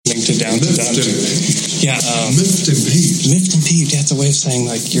to Down to Dunk. Yeah. Miffed and peeved. Miffed and peeved. Yeah, it's a way of saying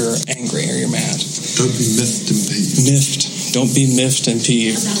like you're angry or you're mad. Don't be miffed and peeved. Miffed. Don't be miffed and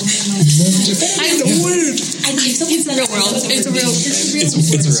peeved. I know it. It's a real world. It's a real.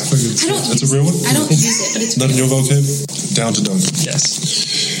 That's a real one? I don't use it, but it's not in your vocab? Down to Dunk.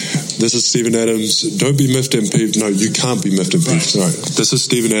 Yes. This is Stephen Adams. Don't be miffed and peeved. No, you can't be miffed and peeved. Right. This is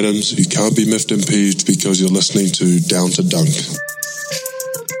Stephen Adams. You can't be miffed and peeved because you're listening to Down to Dunk.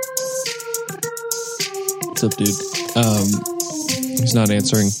 What's up, dude? He's not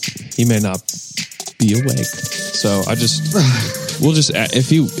answering. He may not be awake. So we'll just if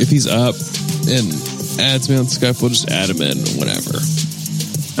he's up and adds me on Skype, we'll just add him in whenever.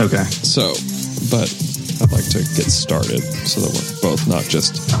 Okay. So, but I'd like to get started so that we're both not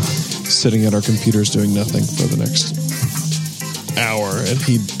just sitting at our computers doing nothing for the next hour and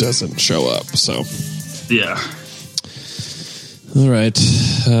he doesn't show up. So, yeah. All right.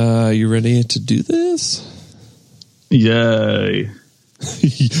 You ready to do this? Yay.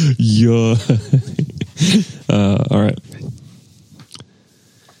 Yeah. All right.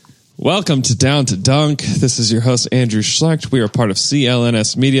 Welcome to Down to Dunk. This is your host, Andrew Schlecht. We are part of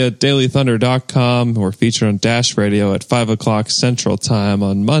CLNS Media, DailyThunder.com. We're featured on Dash Radio at 5 o'clock Central Time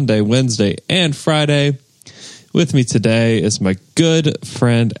on Monday, Wednesday, and Friday. With me today is my good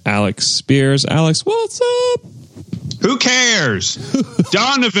friend, Alex Spears. Alex, what's up? Who cares?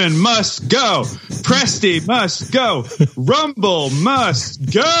 Donovan must go. Presty must go. Rumble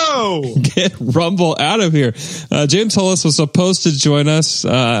must go. Get Rumble out of here. James Hollis was supposed to join us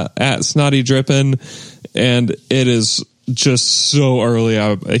at Snotty Drippin', and it is just so early.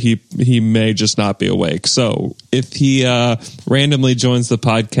 He may just not be awake. So if he randomly joins the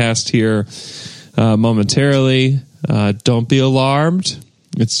podcast here momentarily, don't be alarmed.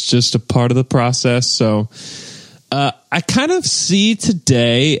 It's just a part of the process. So I kind of see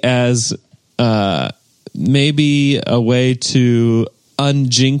today as maybe a way to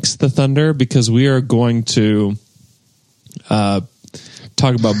unjinx the Thunder, because we are going to talk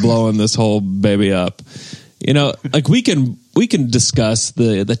about blowing this whole baby up. You know, like we can discuss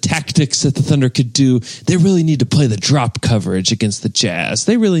the tactics that the Thunder could do. They really need to play the drop coverage against the Jazz.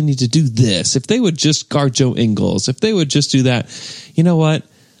 They really need to do this. If they would just guard Joe Ingles, if they would just do that, you know what?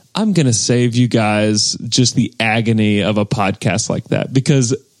 I'm going to save you guys just the agony of a podcast like that,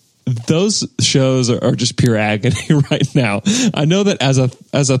 because those shows are just pure agony right now. I know that as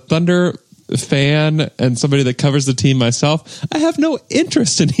a Thunder fan and somebody that covers the team myself, I have no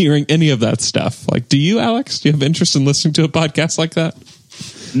interest in hearing any of that stuff. Like, do you, Alex? Do you have interest in listening to a podcast like that?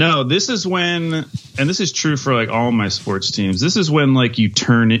 No, this is when, and this is true for like all my sports teams, this is when like you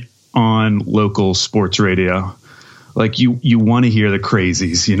turn it on local sports radio. Like you want to hear the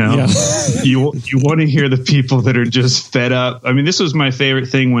crazies, you know, yeah. you want to hear the people that are just fed up. I mean, this was my favorite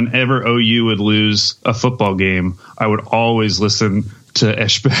thing. Whenever OU would lose a football game, I would always listen to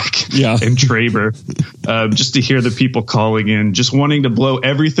Eschbeck and Traber, just to hear the people calling in, just wanting to blow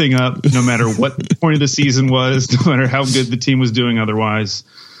everything up, no matter what the point of the season was, no matter how good the team was doing otherwise.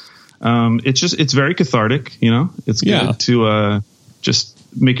 It's very cathartic, you know. It's good to just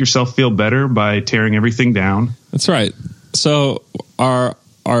make yourself feel better by tearing everything down. That's right. So our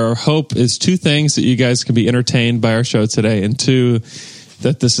hope is two things: that you guys can be entertained by our show today, and two,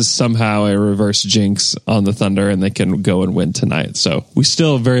 that this is somehow a reverse jinx on the Thunder and they can go and win tonight. So we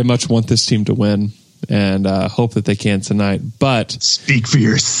still very much want this team to win and hope that they can tonight. But speak for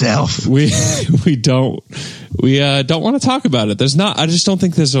yourself. We don't want to talk about it. I just don't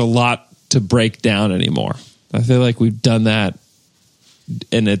think there's a lot to break down anymore. I feel like we've done that,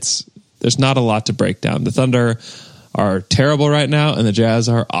 and there's not a lot to break down. The Thunder are terrible right now, and the Jazz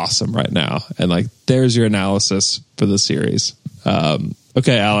are awesome right now. And like, there's your analysis for the series.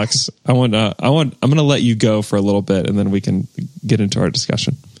 Okay, Alex, I'm going to let you go for a little bit, and then we can get into our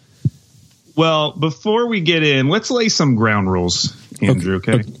discussion. Well, before we get in, let's lay some ground rules, Andrew.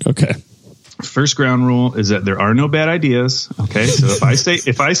 Okay. First ground rule is that there are no bad ideas. Okay, so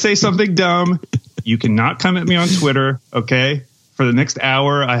if I say something dumb, you cannot come at me on Twitter. Okay, for the next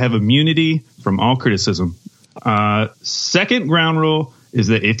hour, I have immunity from all criticism. Second ground rule is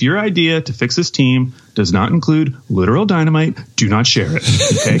that if your idea to fix this team does not include literal dynamite, do not share it.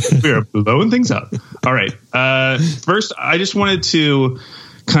 Okay, we are blowing things up. All right. First, I just wanted to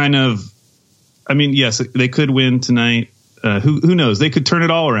kind of, I mean, yes, they could win tonight. Who knows? They could turn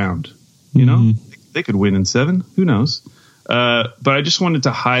it all around. You know, they could win in 7. Who knows? But I just wanted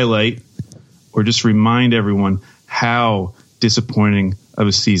to highlight or just remind everyone how disappointing of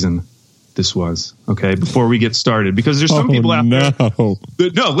a season this was, okay, before we get started, because there's some people out there.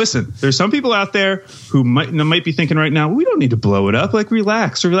 No, listen, there's some people out there who might be thinking right now, we don't need to blow it up. Like,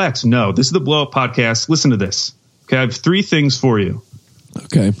 relax. No, this is the Blow Up Podcast. Listen to this. Okay, I have 3 things for you.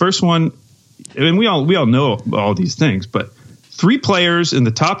 Okay. First one, and we all know all these things, but 3 players in the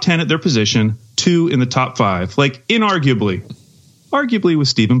top 10 at their position, 2 in the top 5. Like, arguably with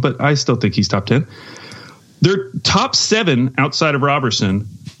Steven, but I still think he's top 10. Their top 7 outside of Robertson,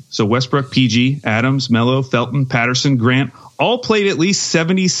 so Westbrook, PG, Adams, Melo, Felton, Patterson, Grant, all played at least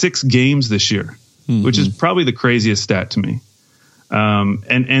 76 games this year, which is probably the craziest stat to me.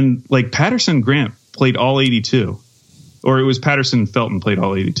 And like Patterson, Grant played all 82, or it was Patterson, Felton played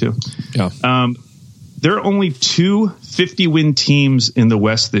all 82. Yeah. There are only 2 50-win teams in the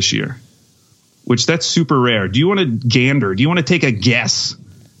West this year, which that's super rare. Do you want to gander? Do you want to take a guess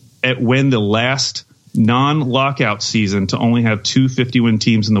at when the last non-lockout season to only have 2 50-win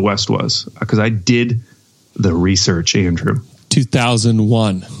teams in the West was? Because I did the research, Andrew.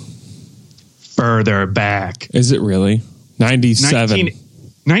 2001. Further back. Is it really? 97.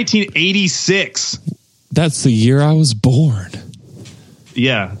 1986. That's the year I was born.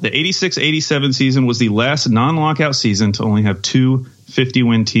 Yeah, the 86-87 season was the last non-lockout season to only have 2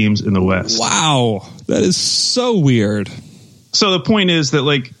 50-win teams in the West. Wow, that is so weird. So the point is that,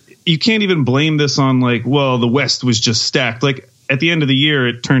 like, you can't even blame this on, like, well, the West was just stacked. Like, at the end of the year,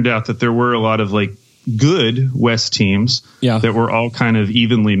 it turned out that there were a lot of, like, good West teams that were all kind of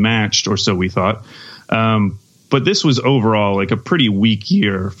evenly matched, or so we thought. But this was overall, like, a pretty weak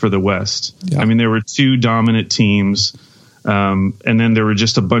year for the West. Yeah. I mean, there were 2 dominant teams, and then there were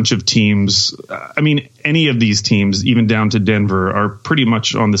just a bunch of teams. I mean, any of these teams, even down to Denver, are pretty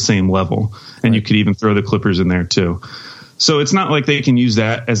much on the same level. And you could even throw the Clippers in there, too. So it's not like they can use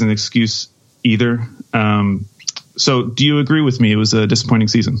that as an excuse either. So do you agree with me? It was a disappointing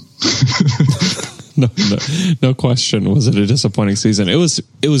season. No question. Was it a disappointing season? It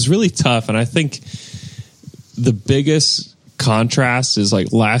was really tough. And I think the biggest contrast is,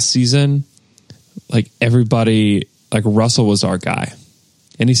 like, last season, like, everybody, like, Russell was our guy,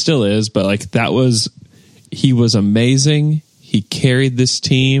 and he still is, but, like, he was amazing. He carried this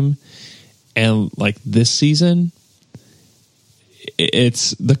team. And, like, this season,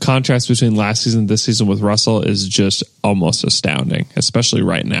 it's the contrast between last season and this season with Russell is just almost astounding, especially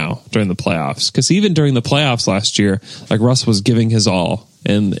right now during the playoffs. Because even during the playoffs last year, like, Russ was giving his all,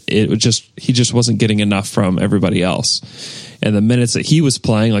 and he just wasn't getting enough from everybody else. And the minutes that he was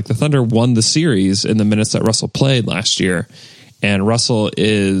playing, like, the Thunder won the series in the minutes that Russell played last year, and Russell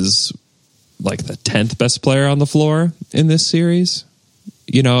is like the 10th best player on the floor in this series.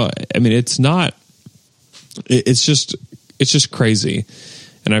 You know, I mean, it's just crazy.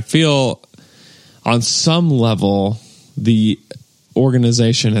 And I feel on some level, the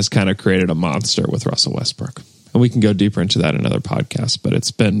organization has kind of created a monster with Russell Westbrook. And we can go deeper into that in another podcast, but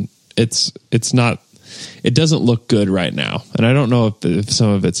it doesn't look good right now. And I don't know if some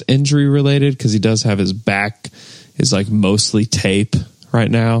of it's injury related, because he does have his back is, like, mostly tape right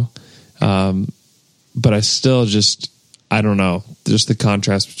now. But I still I don't know. Just the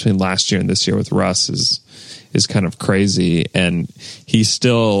contrast between last year and this year with Russ is kind of crazy. And he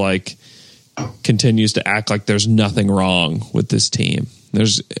still, like, continues to act like there's nothing wrong with this team. And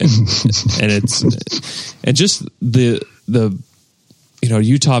just the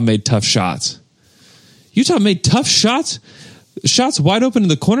Utah made tough shots. Utah made tough shots. Shots wide open in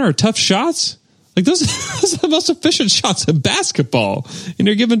the corner are tough shots. Like, those are the most efficient shots in basketball, and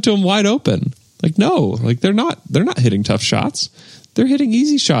you're giving to them wide open. Like, no, like, they're not hitting tough shots. They're hitting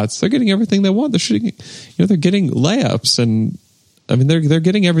easy shots. They're getting everything they want. They're shooting, they're getting layups, and I mean, they're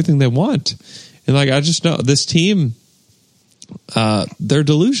getting everything they want. And, like, I just know this team, they're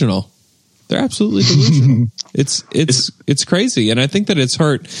delusional. They're absolutely delusional. It's crazy. And I think that it's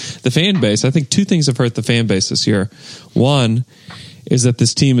hurt the fan base. I think 2 things have hurt the fan base this year. One is that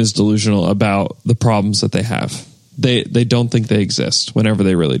this team is delusional about the problems that they have. They don't think they exist whenever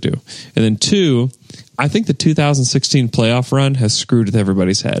they really do. And then 2, I think the 2016 playoff run has screwed with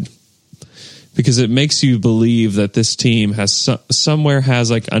everybody's head, because it makes you believe that this team has somewhere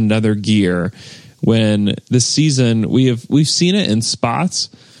has, like, another gear, when this season we've seen it in spots,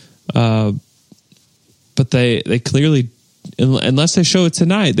 but they clearly, unless they show it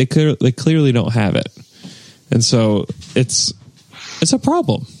tonight, they clearly don't have it. And so it's a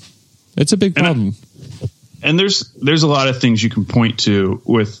problem. It's a big problem. And there's a lot of things you can point to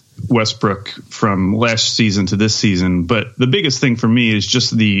with Westbrook from last season to this season, but the biggest thing for me is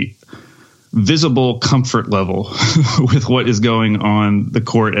just the visible comfort level with what is going on the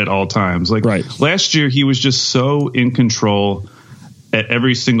court at all times. Like, last year, he was just so in control at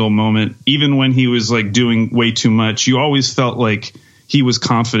every single moment. Even when he was like doing way too much, you always felt like he was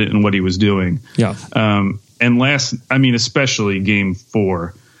confident in what he was doing. Yeah. And especially Game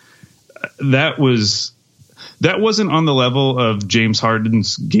 4, that wasn't on the level of James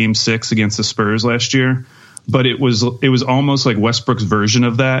Harden's Game 6 against the Spurs last year, but it was almost like Westbrook's version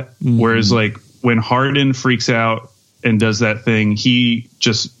of that. Mm-hmm. Whereas like when Harden freaks out and does that thing, he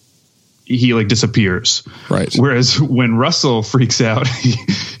like disappears. Right. Whereas when Russell freaks out,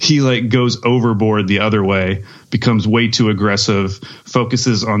 he like goes overboard the other way, becomes way too aggressive,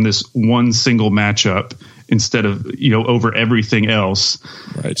 focuses on this one single matchup instead of, over everything else.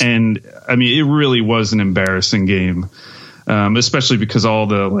 Right. And I mean, it really was an embarrassing game, especially because all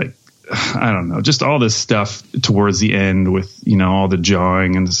the just all this stuff towards the end with, all the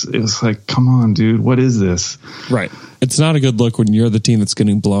jawing, and it was like, come on, dude, what is this? Right. It's not a good look when you're the team that's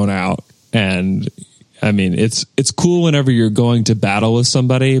getting blown out. And I mean, it's cool whenever you're going to battle with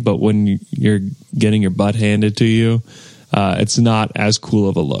somebody, but when you're getting your butt handed to you, it's not as cool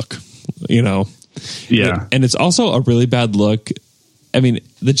of a look, Yeah. And it's also a really bad look. I mean,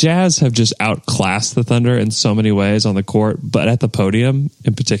 the Jazz have just outclassed the Thunder in so many ways on the court, but at the podium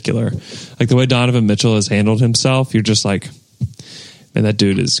in particular, like the way Donovan Mitchell has handled himself, you're just like, man, that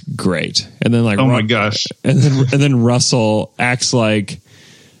dude is great. And then like, oh my gosh. And then Russell acts like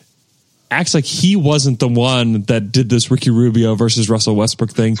he wasn't the one that did this Ricky Rubio versus Russell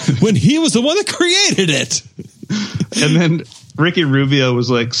Westbrook thing when he was the one that created it. And then Ricky Rubio was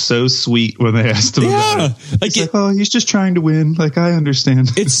like so sweet when they asked him about it. He's like, he's just trying to win. Like, I understand.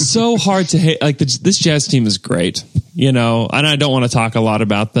 It's so hard to hate. Like this Jazz team is great, and I don't want to talk a lot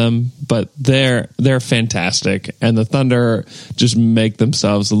about them, but they're fantastic. And the Thunder just make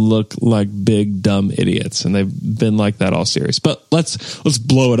themselves look like big, dumb idiots. And they've been like that all series. But let's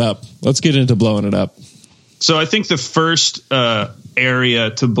blow it up. Let's get into blowing it up. So I think the first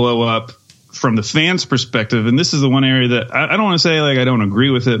area to blow up from the fans' perspective, and this is the one area that I don't want to say like I don't agree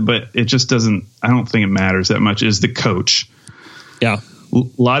with it, but it just doesn't, I don't think it matters that much, is the coach. Yeah. A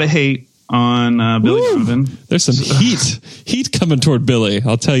lot of hate on Billy Donovan. There's some heat coming toward Billy.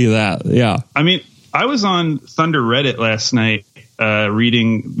 I'll tell you that. Yeah. I mean, I was on Thunder Reddit last night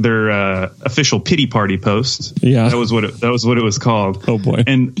reading their official pity party post. Yeah. That was what it was called. Oh boy.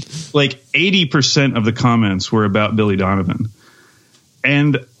 And like 80% of the comments were about Billy Donovan.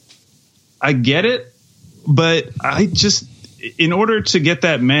 And I get it, but in order to get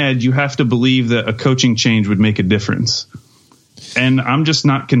that mad, you have to believe that a coaching change would make a difference. And I'm just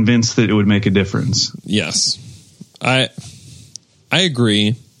not convinced that it would make a difference. Yes. I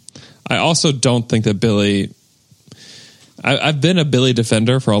agree. I also don't think that Billy... I've been a Billy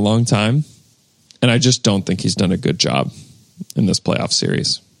defender for a long time, and I just don't think he's done a good job in this playoff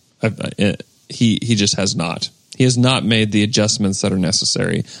series. He just has not. He has not made the adjustments that are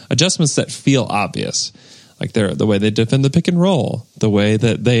necessary, adjustments that feel obvious, like the way they defend the pick and roll, the way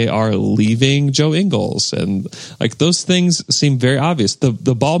that they are leaving Joe Ingles, and like those things seem very obvious. The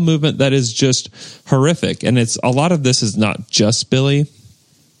ball movement that is just horrific, and a lot of this is not just Billy.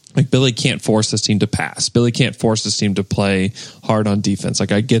 Like Billy can't force his team to pass. Billy can't force his team to play hard on defense.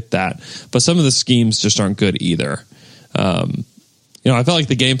 Like I get that, but some of the schemes just aren't good either. I felt like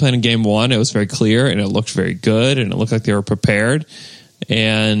the game plan in Game 1, it was very clear and it looked very good and it looked like they were prepared,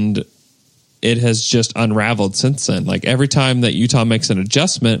 and it has just unraveled since then. Like every time that Utah makes an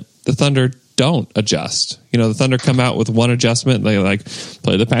adjustment, the Thunder don't adjust. The Thunder come out with one adjustment. They like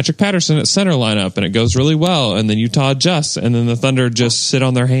play the Patrick Patterson at center lineup and it goes really well. And then Utah adjusts and then the Thunder just sit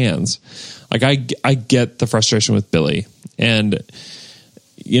on their hands. Like I get the frustration with Billy, and,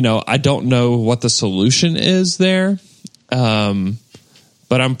 I don't know what the solution is there.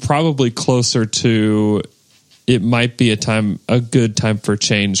 But I'm probably closer to it might be a good time for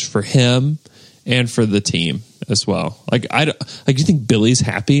change for him and for the team as well. Like do you think Billy's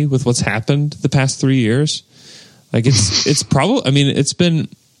happy with what's happened the past 3 years? Like it's probably, I mean, it's been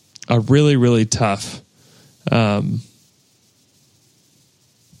a really, really tough,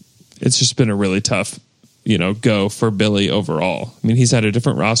 it's just been a really tough, go for Billy overall. I mean, he's had a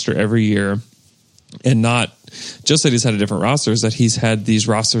different roster every year, and not just that he's had a different roster, is that he's had these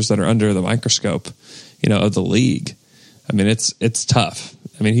rosters that are under the microscope, of the league. I mean, it's tough.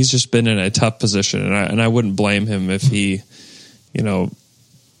 I mean, he's just been in a tough position, and I wouldn't blame him if he,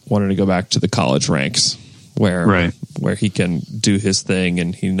 wanted to go back to the college ranks where he can do his thing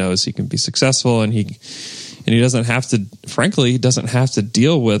and he knows he can be successful, and he doesn't have to, frankly, he doesn't have to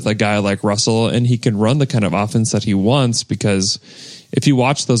deal with a guy like Russell, and he can run the kind of offense that he wants, because if you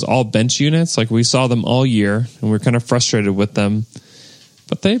watch those all bench units, like we saw them all year and we're kind of frustrated with them.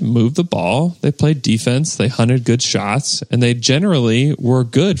 but they moved the ball. They played defense. They hunted good shots, and they generally were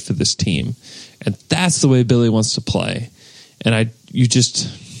good for this team. And that's the way Billy wants to play. And you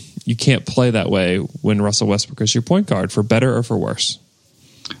can't play that way when Russell Westbrook is your point guard, for better or for worse.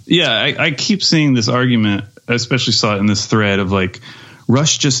 Yeah, I keep seeing this argument, I especially saw it in this thread of like,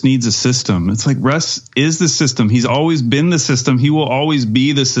 Russ just needs a system. It's like Russ is the system. He's always been the system. He will always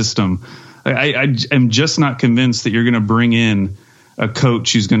be the system. I am just not convinced that you're going to bring in a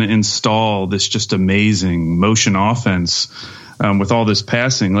coach who's going to install this just amazing motion offense with all this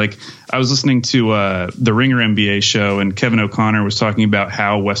passing. Like, I was listening to the Ringer NBA show, and Kevin O'Connor was talking about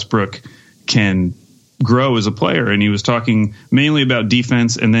how Westbrook can grow as a player, and he was talking mainly about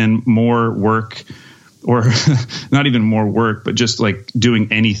defense and then more work, or not even more work, but just like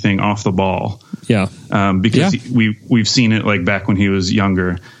doing anything off the ball. Yeah. Because we've seen it like back when he was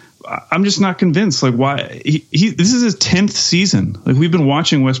younger. I'm just not convinced. Like, why this is his 10th season. Like, we've been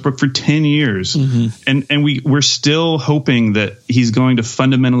watching Westbrook for 10 years, and we're still hoping that he's going to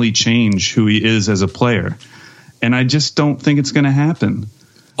fundamentally change who he is as a player. And I just don't think it's going to happen.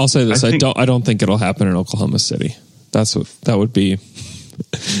 I'll say this: I don't think it'll happen in Oklahoma City. That would be.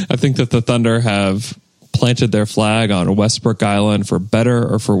 I think that the Thunder have planted their flag on Westbrook Island for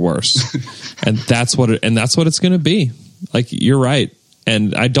better or for worse, and that's what it's going to be. Like, you're right,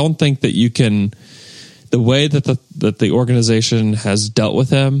 and I don't think that you can. The way that the organization has dealt with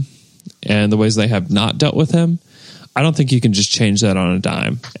him, and the ways they have not dealt with him, I don't think you can just change that on a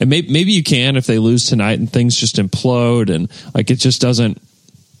dime. And maybe you can if they lose tonight and things just implode and like it just doesn't.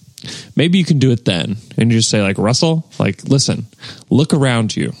 Maybe you can do it then, and you just say, like, Russell, like, listen, look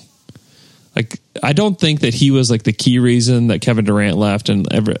around you. Like, I don't think that he was like the key reason that Kevin Durant left, and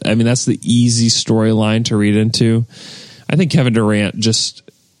that's the easy storyline to read into. I think Kevin Durant just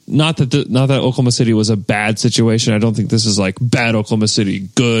not that Oklahoma City was a bad situation. I don't think this is like bad Oklahoma City,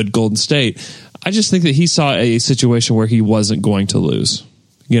 good Golden State. I just think that he saw a situation where he wasn't going to lose.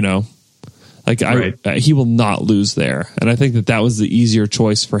 You know. Like, right. He will not lose there, and I think that was the easier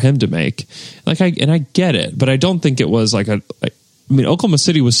choice for him to make. Like, I get it, but I don't think it was Oklahoma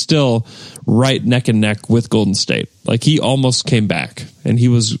City was still right neck and neck with Golden State. Like, he almost came back, and he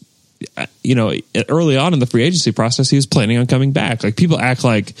was, early on in the free agency process, he was planning on coming back. Like, people act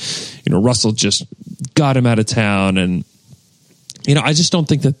like, Russell just got him out of town, and I just don't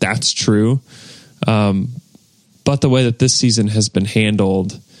think that that's true. But the way that this season has been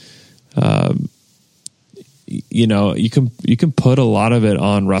handled. You can put a lot of it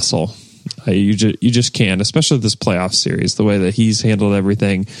on Russell. You just can, especially this playoff series, the way that he's handled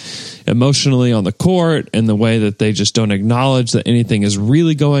everything emotionally on the court, and the way that they just don't acknowledge that anything is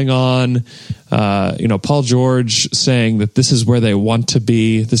really going on. Paul George saying that this is where they want to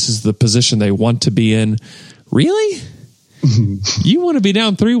be. This is the position they want to be in. Really? You want to be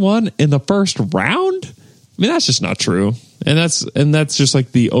down 3-1 in the first round? I mean, that's just not true. And that's just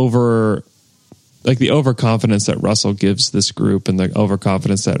like the overconfidence that Russell gives this group, and the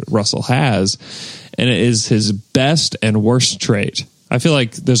overconfidence that Russell has. And it is his best and worst trait. I feel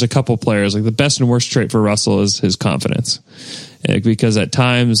like there's a couple players, like the best and worst trait for Russell is his confidence, because at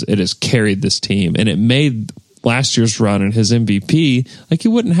times it has carried this team, and it made last year's run and his MVP, like, he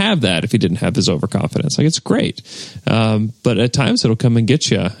wouldn't have that if he didn't have his overconfidence. Like, it's great. But at times it'll come and get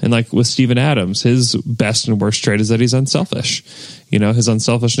you. And like with Steven Adams, his best and worst trait is that he's unselfish. His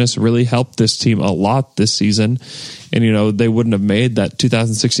unselfishness really helped this team a lot this season. And, they wouldn't have made that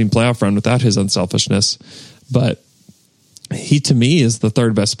 2016 playoff run without his unselfishness. But he, to me, is the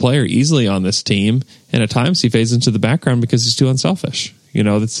third best player easily on this team. And at times he fades into the background because he's too unselfish.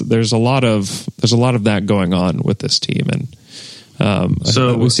 There's a lot of that going on with this team, and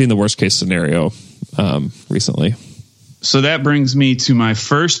so we've seen the worst case scenario recently. So that brings me to my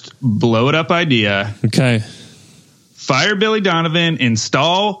first blow it up idea. Okay, fire Billy Donovan,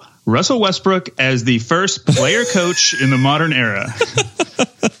 install Russell Westbrook as the first player coach in the modern era.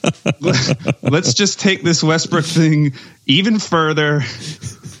 Let's just take this Westbrook thing even further.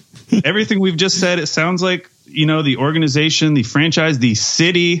 Everything we've just said, it sounds like, the organization, the franchise, the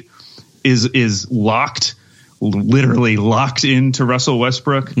city is locked, literally locked into Russell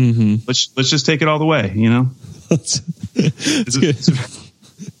Westbrook. Mm-hmm. Let's just take it all the way,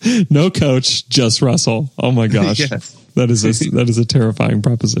 No coach, just Russell. Oh my gosh. Yes. That is a terrifying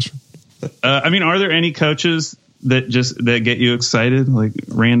proposition. Are there any coaches that get you excited, like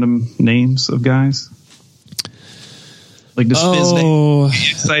random names of guys? Like, does Fizdale get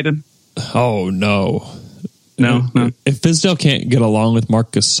you excited? Oh no. No. If Fizdale can't get along with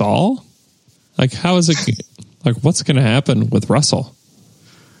Marc Gasol, like, how is it? Like, what's going to happen with Russell?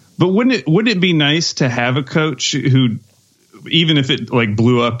 But wouldn't it be nice to have a coach who even if it like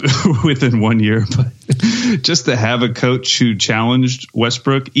blew up within 1 year, but just to have a coach who challenged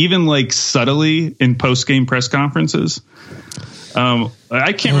Westbrook, even like subtly in post-game press conferences.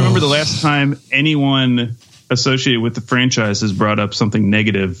 I can't remember the last time anyone associated with the franchise has brought up something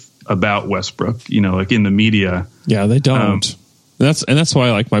negative about Westbrook, like in the media. Yeah, they don't. That's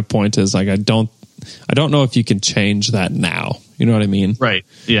why, like, my point is, like, I don't know if you can change that now. You know what I mean? Right.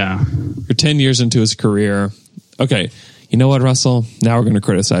 Yeah. You're 10 years into his career. Okay. You know what, Russell? Now we're going to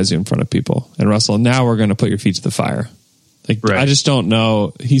criticize you in front of people. And Russell, now we're going to put your feet to the fire. Like, right. I just don't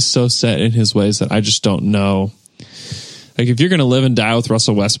know. He's so set in his ways that I just don't know. Like, if you're going to live and die with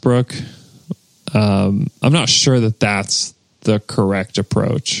Russell Westbrook, I'm not sure that that's the correct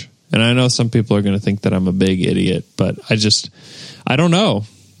approach. And I know some people are going to think that I'm a big idiot, but I don't know.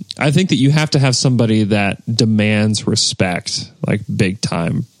 I think that you have to have somebody that demands respect, like big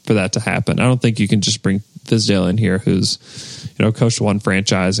time, for that to happen. I don't think you can just bring Fizdale in here who's, coached one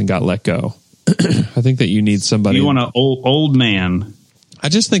franchise and got let go. I think that you need somebody. You want an old man. I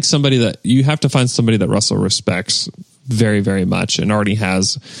just think you have to find somebody that Russell respects very, very much and already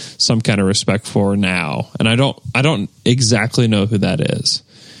has some kind of respect for now. And I don't exactly know who that is.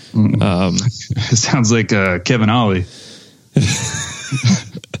 It sounds like Kevin Ollie.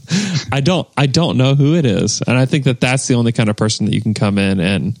 I don't know who it is, and I think that that's the only kind of person that you can come in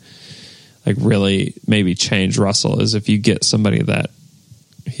and like really maybe change Russell is if you get somebody that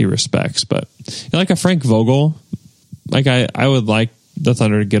he respects. But like a Frank Vogel, like I would like the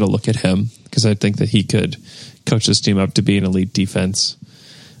Thunder to get a look at him because I think that he could coach this team up to be an elite defense.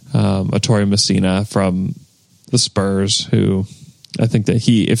 A Torrey Messina from the Spurs, who I think that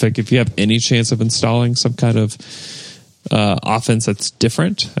if you have any chance of installing some kind of offense that's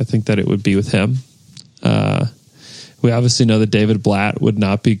different, I think that it would be with him. We obviously know that David Blatt would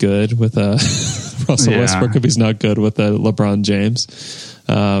not be good with Russell Westbrook if he's not good with LeBron James.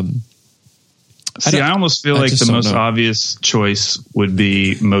 I almost feel like the most obvious choice would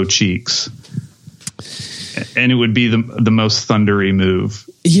be Mo Cheeks, and it would be the most thundery move.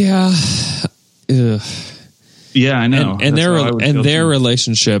 Yeah. Ugh. Yeah, I know. And their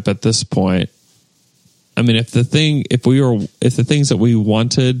relationship at this point. I mean, if the things that we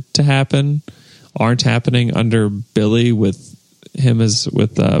wanted to happen aren't happening under Billy with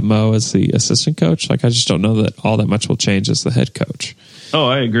Mo as the assistant coach, like I just don't know that all that much will change as the head coach. Oh,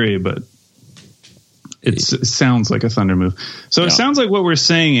 I agree, but it sounds like a Thunder move. So It sounds like what we're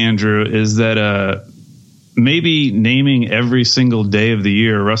saying, Andrew, is that maybe naming every single day of the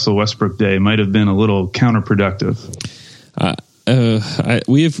year Russell Westbrook Day might have been a little counterproductive.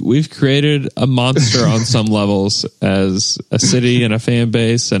 We've created a monster on some levels as a city and a fan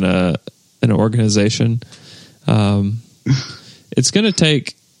base and an organization. It's going to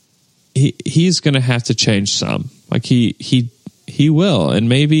take. He's going to have to change some. Like he will, and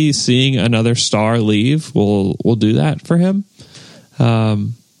maybe seeing another star leave will do that for him. But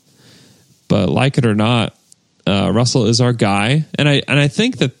like it or not, Russell is our guy, and I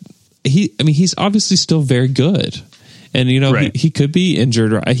think that he's obviously still very good. And, right. he could be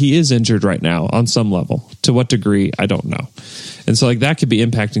injured. He is injured right now on some level. To what degree, I don't know. And so, like, that could be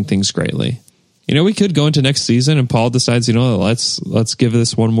impacting things greatly. We could go into next season and Paul decides, let's give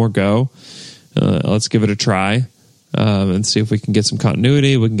this one more go. Let's give it a try and see if we can get some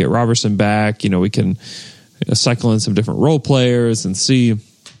continuity. We can get Robertson back. We can cycle in some different role players and see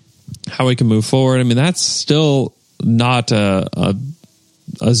how we can move forward. I mean, that's still not a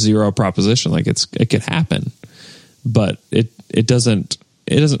zero proposition. Like, it could happen. But it doesn't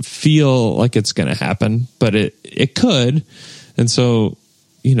feel like it's going to happen, but it could. And so,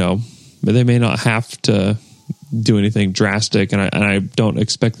 they may not have to do anything drastic, and I don't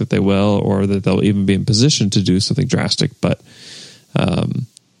expect that they will, or that they'll even be in position to do something drastic. But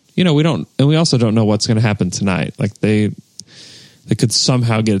we don't, and we also don't know what's going to happen tonight. Like they could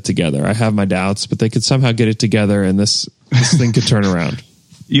somehow get it together. I have my doubts, but they could somehow get it together, and this thing could turn around.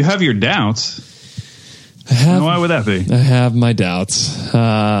 You have your doubts. Why would that be? I have my doubts.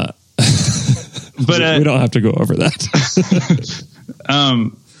 But we don't have to go over that.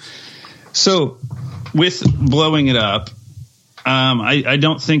 So with blowing it up, I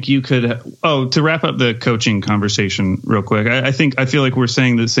don't think you could. To wrap up the coaching conversation real quick, I feel like we're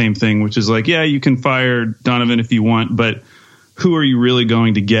saying the same thing, which is like, yeah, you can fire Donovan if you want, but who are you really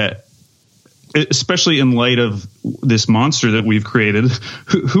going to get? Especially in light of this monster that we've created,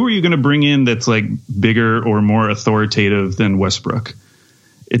 who are you going to bring in that's like bigger or more authoritative than Westbrook?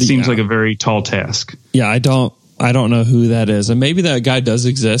 It seems like a very tall task. Yeah, I don't know who that is, and maybe that guy does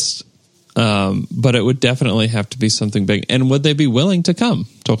exist, but it would definitely have to be something big. And would they be willing to come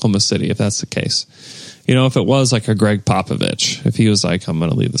to Oklahoma City if that's the case? You know, if it was like a Greg Popovich, if he was like, I'm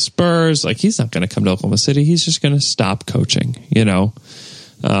going to leave the Spurs, like he's not going to come to Oklahoma City. He's just going to stop coaching, you know?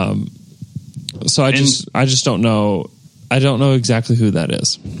 So I just don't know. I don't know exactly who that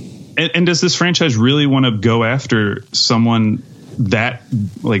is. And does this franchise really want to go after someone that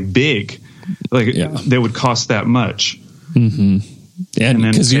like big, like that would cost that much? Mm-hmm. And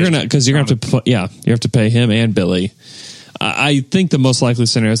because you're gonna have to pay him and Billy. I think the most likely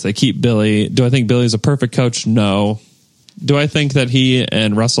scenario is they keep Billy. Do I think Billy's a perfect coach? No. Do I think that he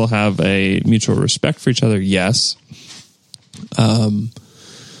and Russell have a mutual respect for each other? Yes.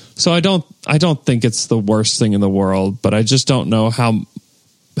 So I don't think it's the worst thing in the world, but I just don't know how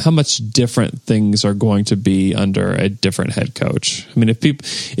much different things are going to be under a different head coach. I mean,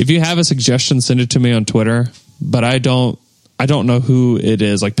 if you have a suggestion, send it to me on Twitter, but I don't know who it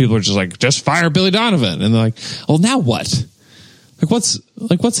is. Like people are just like, just fire Billy Donovan. And they're like, well, now what?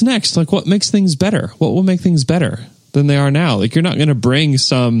 What's next? Like what makes things better? What will make things better than they are now? Like you're not going to bring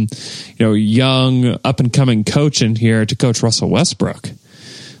some, young up and coming coach in here to coach Russell Westbrook.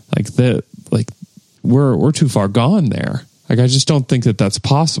 We're too far gone there. Like, I just don't think that that's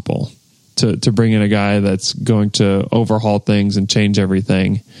possible to bring in a guy that's going to overhaul things and change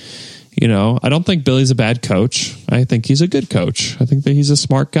everything. I don't think Billy's a bad coach. I think he's a good coach. I think that he's a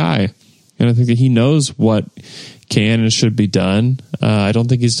smart guy. And I think that he knows what can and should be done. I don't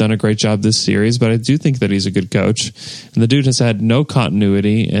think he's done a great job this series, but I do think that he's a good coach. And the dude has had no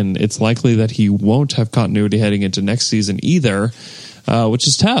continuity, and it's likely that he won't have continuity heading into next season either, which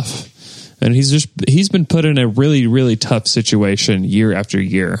is tough. And he's been put in a really, really tough situation year after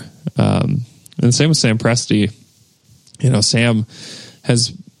year. And the same with Sam Presti. Sam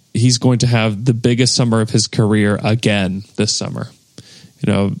he's going to have the biggest summer of his career again this summer.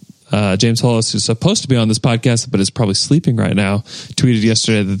 James Hollis, who's supposed to be on this podcast but is probably sleeping right now, tweeted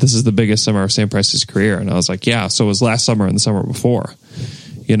yesterday that this is the biggest summer of Sam Presti's career. And I was like, yeah, so was last summer and the summer before.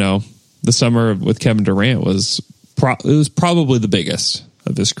 The summer with Kevin Durant was probably the biggest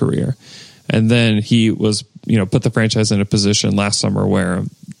of his career. And then he was, put the franchise in a position last summer where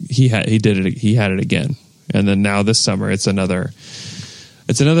he had it again. And then now this summer, it's another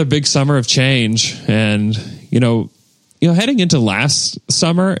big summer of change. And, heading into last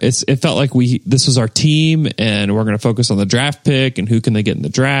summer, it felt like this was our team and we're going to focus on the draft pick and who can they get in the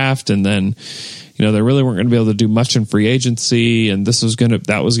draft. And then, they really weren't going to be able to do much in free agency, and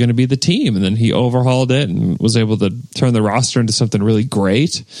that was going to be the team. And then he overhauled it and was able to turn the roster into something really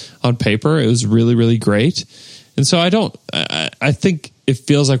great on paper. It was really, really great. And so I think it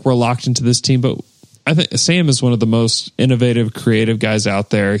feels like we're locked into this team, but I think Sam is one of the most innovative, creative guys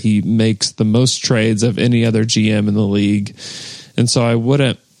out there. He makes the most trades of any other GM in the league. And so I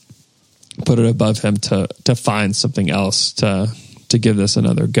wouldn't put it above him to find something else to give this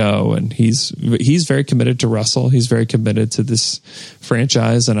another go. And he's very committed to Russell. He's very committed to this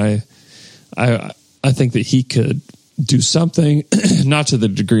franchise. And I think that he could do something, not to the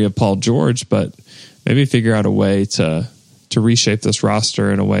degree of Paul George, but maybe figure out a way to reshape this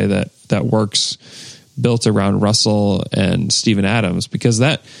roster in a way that works, built around Russell and Steven Adams, because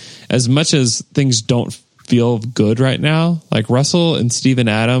that, as much as things don't feel good right now, like Russell and Steven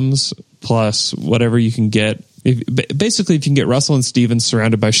Adams plus whatever you can get, if you can get Russell and Steven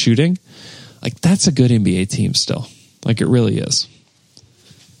surrounded by shooting, like that's a good NBA team still. Like it really is.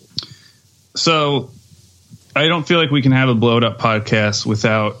 So I don't feel like we can have a blowed up podcast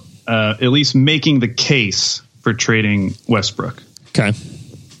without at least making the case for trading Westbrook. Okay.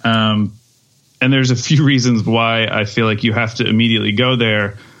 And there's a few reasons why I feel like you have to immediately go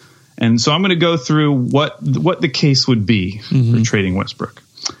there. And so I'm going to go through what the case would be for trading Westbrook.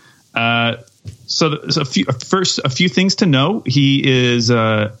 So a few things to know. He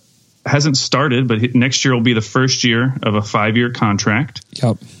hasn't started, but next year will be the first year of a 5-year contract.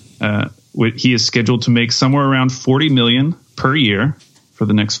 Yep. He is scheduled to make somewhere around $40 million per year for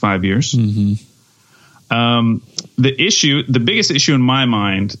the next 5 years. Mm-hmm. The biggest issue in my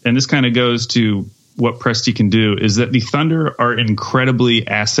mind, and this kind of goes to what Presti can do, is that the Thunder are incredibly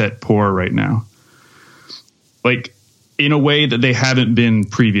asset poor right now. Like, in a way that they haven't been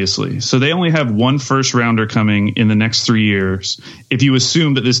previously. So they only have one first rounder coming in the next 3 years, if you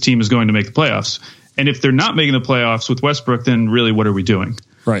assume that this team is going to make the playoffs. And if they're not making the playoffs with Westbrook, then really what are we doing?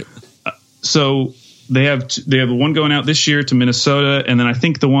 Right. So they have one going out this year to Minnesota, and then I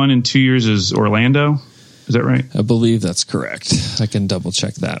think the one in 2 years is Orlando. Is that right? I believe that's correct. I can double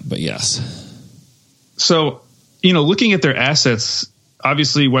check that, but yes. So, looking at their assets,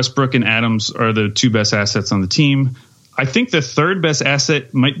 obviously Westbrook and Adams are the two best assets on the team. I think the third best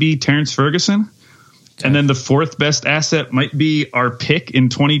asset might be Terrence Ferguson. Okay. And then the fourth best asset might be our pick in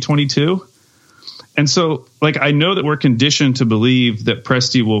 2022. And so, like, I know that we're conditioned to believe that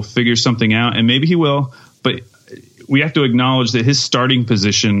Presti will figure something out, and maybe he will, but we have to acknowledge that his starting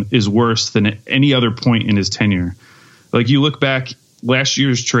position is worse than at any other point in his tenure. Like, you look back last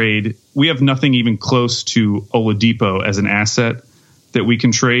year's trade, we have nothing even close to Oladipo as an asset that we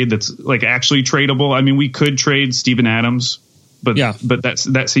can trade that's like actually tradable. I mean, we could trade Steven Adams, but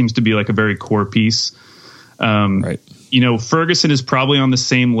that seems to be like a very core piece. Right. You know, Ferguson is probably on the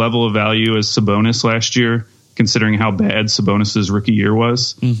same level of value as Sabonis last year, considering how bad Sabonis's rookie year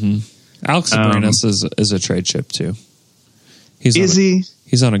was. Mm-hmm. Alex Sabonis is a trade chip too.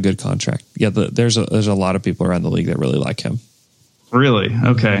 He's on a good contract. Yeah, there's a lot of people around the league that really like him. Really?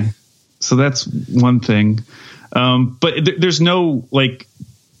 Okay. So that's one thing. But there's no, like,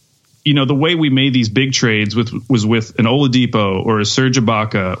 you know, the way we made these big trades was with an Oladipo or a Serge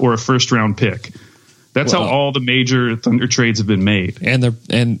Ibaka or a first round pick. That's how all the major Thunder trades have been made. And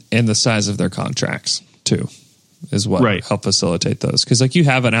the size of their contracts too is what helped facilitate those. Because like you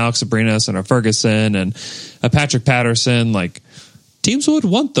have an Alex Sabonis and a Ferguson and a Patrick Patterson, like teams would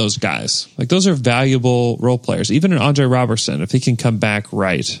want those guys. Like those are valuable role players. Even an Andre Robertson, if he can come back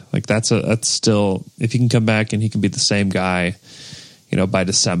right, like that's still, if he can come back and he can be the same guy, you know, by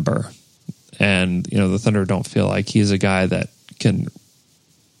December. And, you know, the Thunder don't feel like he's a guy that can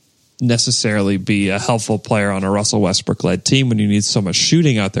necessarily be a helpful player on a Russell Westbrook led team when you need so much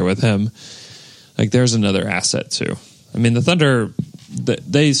shooting out there with him. Like there's another asset too. I mean, the Thunder,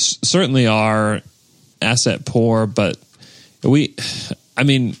 they certainly are asset poor, but I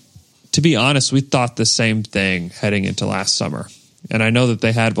mean, to be honest, we thought the same thing heading into last summer. And I know that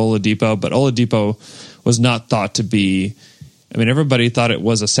they had Oladipo, but Oladipo was not thought to be, I mean, everybody thought it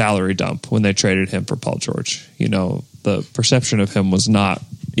was a salary dump when they traded him for Paul George. You know, the perception of him was not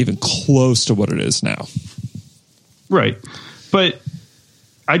even close to what it is now. Right. But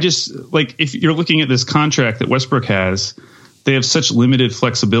I just, like, if you're looking at this contract that Westbrook has, they have such limited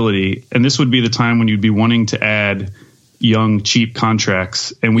flexibility, and this would be the time when you'd be wanting to add young, cheap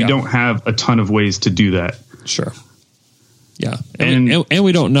contracts, and we don't have a ton of ways to do that. Sure. Yeah. And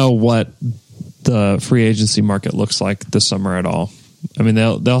we don't know what the free agency market looks like this summer at all. I mean,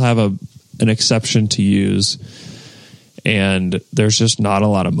 they'll have an exception to use, and there's just not a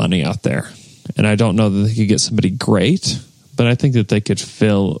lot of money out there. And I don't know that they could get somebody great, but I think that they could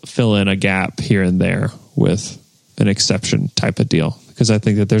fill in a gap here and there with an exception type of deal, because I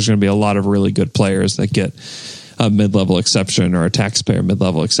think that there's going to be a lot of really good players that get a mid-level exception or a taxpayer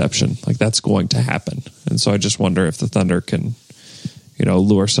mid-level exception. Like that's going to happen. And so I just wonder if the Thunder can, you know,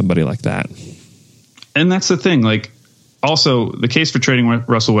 lure somebody like that. And that's the thing. Like, also, the case for trading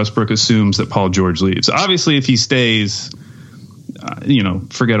Russell Westbrook assumes that Paul George leaves. Obviously, if he stays, you know,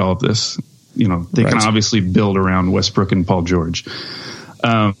 forget all of this. You know, they can obviously build around Westbrook and Paul George.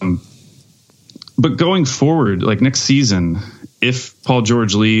 But going forward, like next season, if Paul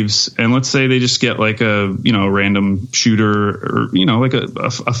George leaves, and let's say they just get like a, you know, random shooter or, you know, like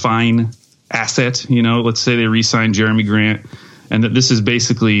a fine asset, you know, let's say they re-sign Jeremy Grant, and that this is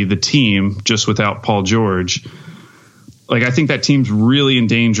basically the team just without Paul George. Like, I think that team's really in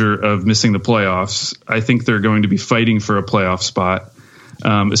danger of missing the playoffs. I think they're going to be fighting for a playoff spot,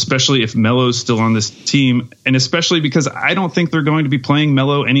 especially if Melo's still on this team, and especially because I don't think they're going to be playing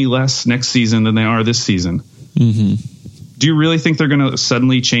Melo any less next season than they are this season. Mm-hmm. Do you really think they're going to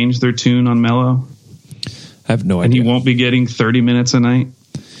suddenly change their tune on Melo? I have no idea. And he won't be getting 30 minutes a night?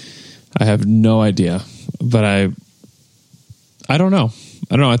 I have no idea, but I don't know.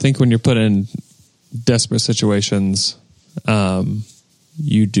 I think when you're put in desperate situations,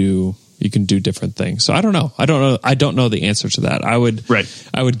 you can do different things. So I don't know. I don't know the answer to that. I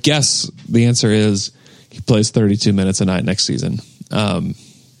would guess the answer is he plays 32 minutes a night next season.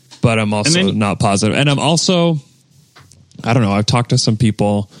 But I'm also not positive. And I'm also, I don't know. I've talked to some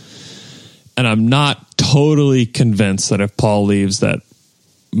people, and I'm not totally convinced that if Paul leaves that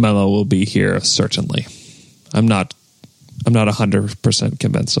Melo will be here. Certainly, I'm not 100%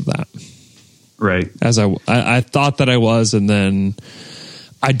 convinced of that. Right. As I thought that I was, and then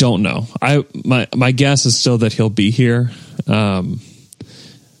I don't know. My guess is still that he'll be here, but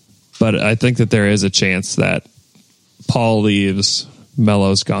I think that there is a chance that Paul leaves,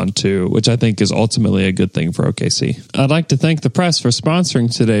 Melo's gone too, which I think is ultimately a good thing for OKC. I'd like to thank the Press for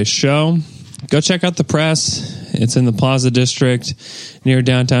sponsoring today's show. Go check out the Press. It's in the Plaza District near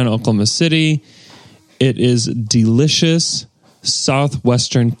downtown Oklahoma City. It is delicious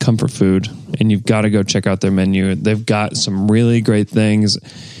Southwestern comfort food, and you've got to go check out their menu. They've got some really great things.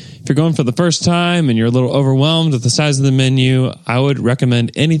 If you're going for the first time and you're a little overwhelmed with the size of the menu, I would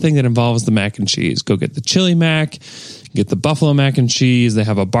recommend anything that involves the mac and cheese. Go get the chili mac, Get the buffalo mac and cheese. They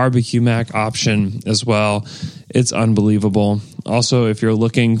have a barbecue mac option as well. It's unbelievable. Also, if you're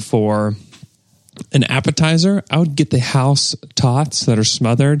looking for an appetizer, I would get the house tots that are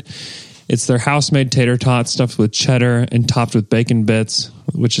smothered. It's their house-made tater tots stuffed with cheddar and topped with bacon bits,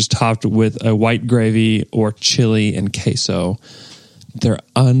 which is topped with a white gravy or chili and queso. They're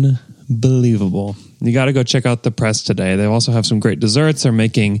unbelievable. You got to go check out the press today. They also have some great desserts. They're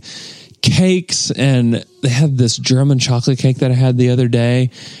making cakes, and they have this German chocolate cake that I had the other day.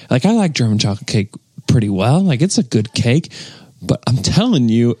 Like, I like German chocolate cake pretty well. Like, it's a good cake, but I'm telling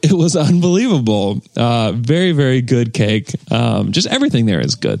you, it was unbelievable. Very, very good cake. Just everything there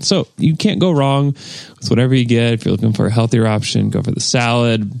is good. So you can't go wrong with whatever you get. If you're looking for a healthier option, go for the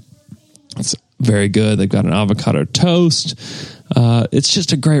salad. It's very good. They've got an avocado toast. It's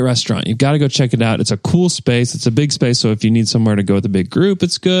just a great restaurant. You've got to go check it out. It's a cool space. It's a big space. So if you need somewhere to go with a big group,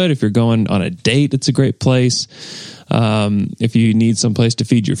 it's good. If you're going on a date, it's a great place. If you need some place to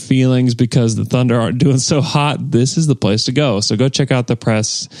feed your feelings because the Thunder aren't doing so hot, this is the place to go. So go check out the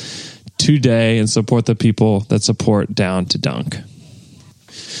press today and support the people that support Down to Dunk.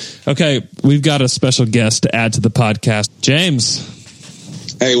 Okay, we've got a special guest to add to the podcast. James.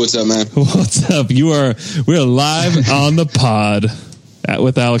 Hey, what's up, man? What's up? We're live on the pod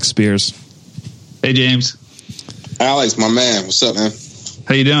with Alex Spears. Hey, James. Alex, my man. What's up, man?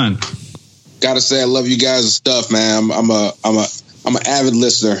 How you doing? Gotta say, I love you guys' stuff, man. I'm an avid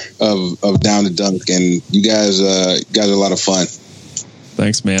listener of Down to Dunk, and you guys are a lot of fun.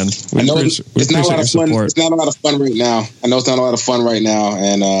 Thanks, man. I know it's not a lot of fun. It's not a lot of fun right now. I know it's not a lot of fun right now,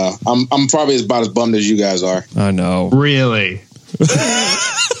 and I'm probably about as bummed as you guys are. I know. Really?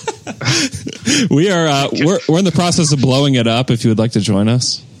 We are. We're in the process of blowing it up. If you would like to join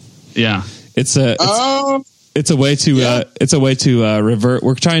us, yeah, it's a way to revert.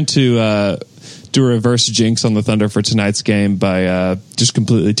 We're trying to do a reverse jinx on the Thunder for tonight's game by just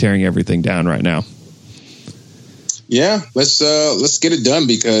completely tearing everything down right now. Yeah, let's get it done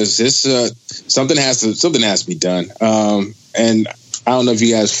because this something has to be done. And I don't know if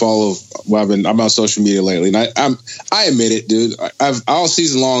you guys follow. Well, I'm on social media lately, and I admit it, dude. I've all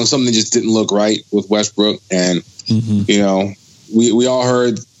season long something just didn't look right with Westbrook, and you know, we all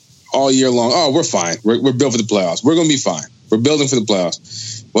heard all year long, oh, we're fine. We're built for the playoffs. We're going to be fine. We're building for the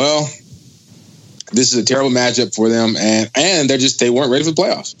playoffs. Well, this is a terrible matchup for them, and they weren't ready for the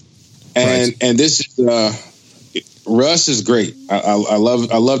playoffs. And and this Russ is great. I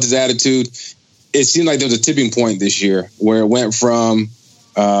loved his attitude. It seemed like there was a tipping point this year where it went from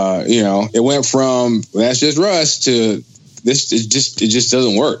that's just Russ to this. It just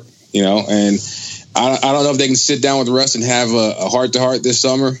doesn't work, you know. And I don't know if they can sit down with Russ and have a heart to heart this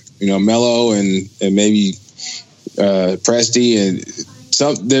summer. You know, Melo and maybe Presti and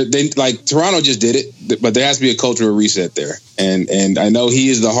they like Toronto just did it, but there has to be a cultural reset there. And I know he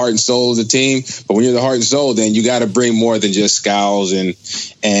is the heart and soul of the team, but when you're the heart and soul, then you got to bring more than just scowls and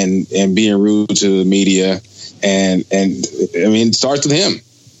being rude to the media. And I mean, it starts with him.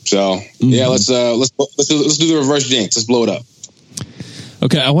 So yeah, let's do the reverse jinx. Let's blow it up.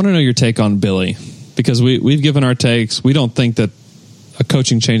 Okay, I want to know your take on Billy because we've given our takes. We don't think that a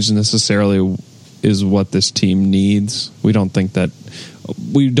coaching change necessarily is what this team needs. We don't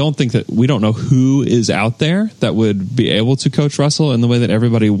know who is out there that would be able to coach Russell in the way that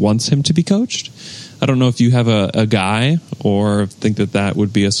everybody wants him to be coached. I don't know if you have a guy or think that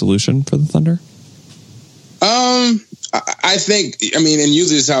would be a solution for the Thunder. I think, and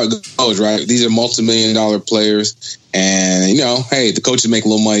usually this is how it goes, right? These are multi-million-dollar players, and you know, hey, the coaches make a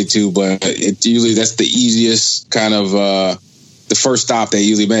little money too, but usually that's the easiest kind of the first stop they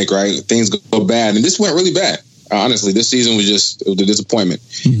usually make, right? Things go bad, and this went really bad. Honestly, this season was just a disappointment.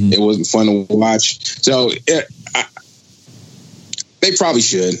 Mm-hmm. It wasn't fun to watch. So they probably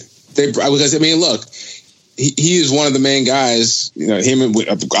should. Because look, he is one of the main guys. You know, him and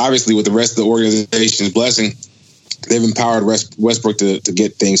obviously with the rest of the organization's blessing, they've empowered Westbrook to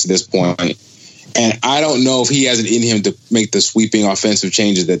get things to this point. And I don't know if he has it in him to make the sweeping offensive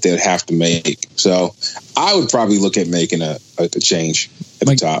changes that they'd have to make. So I would probably look at making a change at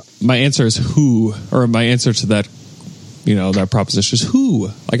the top. My answer is who, or my answer to that, that proposition is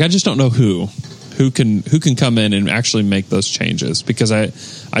who. Like, I just don't know who can come in and actually make those changes, because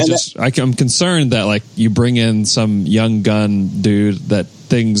I'm concerned that like you bring in some young gun dude that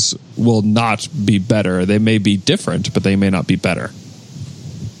things will not be better. They may be different, but they may not be better.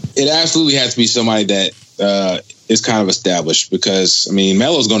 It absolutely has to be somebody that is kind of established, because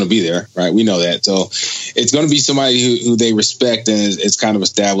Melo's going to be there, right? We know that, so it's going to be somebody who they respect and is kind of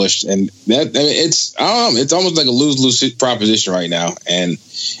established, and it's almost like a lose-lose proposition right now. And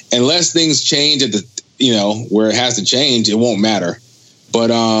unless things change at where it has to change, it won't matter.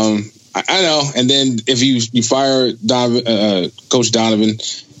 But I know. And then if you fire Coach Donovan,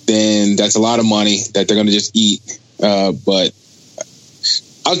 then that's a lot of money that they're going to just eat. But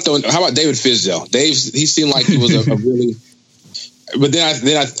how about David Fizdale? He seemed like he was a really. But then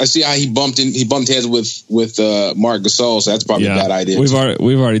I see how he bumped heads with Marc Gasol, so that's probably a bad idea.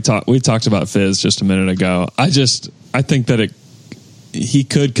 We talked about Fizz just a minute ago. I think that he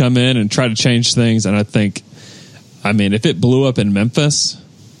could come in and try to change things, and if it blew up in Memphis,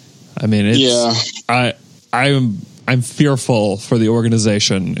 I'm fearful for the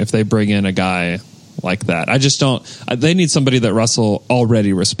organization if they bring in a guy like that. I just don't. They need somebody that Russell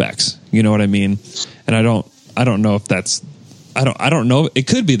already respects. You know what I mean? And I don't know if that's. I don't know. It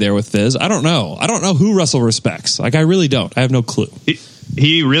could be there with Fizz. I don't know. I don't know who Russell respects. Like, I really don't. I have no clue.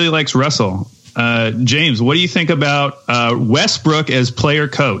 He really likes Russell. James, what do you think about Westbrook as player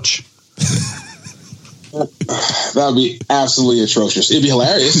coach? That would be absolutely atrocious. It'd be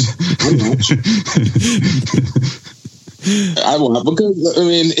hilarious. I won't, because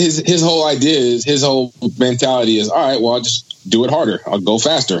his whole idea is, his whole mentality is, all right, well, I'll just do it harder. I'll go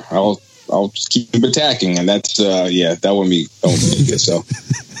faster. I'll just keep attacking, and that's that wouldn't be good. So,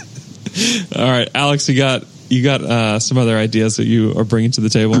 all right, Alex, you got some other ideas that you are bringing to the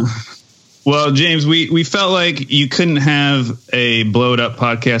table. Well, James, we felt like you couldn't have a blow it up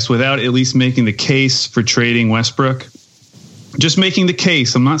podcast without at least making the case for trading Westbrook. Just making the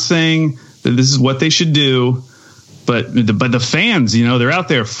case. I'm not saying that this is what they should do, but the fans, they're out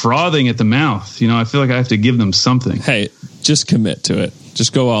there frothing at the mouth. I feel like I have to give them something. Hey, just commit to it.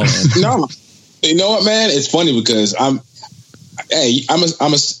 Just go all in. No, you know what, man? It's funny because I'm a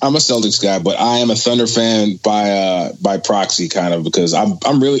Celtics guy, but I am a Thunder fan by proxy, kind of, because I'm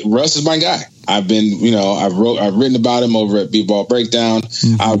really, Russ is my guy. I've been, I've written about him over at B-Ball Breakdown.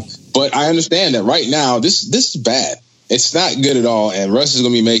 Mm-hmm. But I understand that right now this is bad. It's not good at all. And Russ is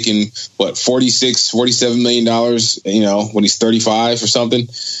going to be making $47 million, when he's 35 or something.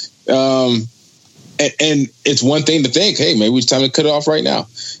 And it's one thing to think, hey, maybe it's time to cut it off right now.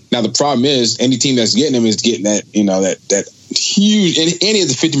 Now, the problem is any team that's getting him is getting that, that huge, and he has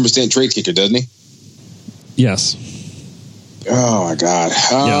a 50% trade kicker, doesn't he? Yes. Oh my God.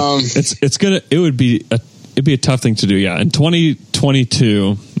 It'd be a tough thing to do. Yeah. In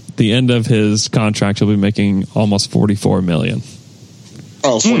 2022, the end of his contract, he'll be making almost $44 million.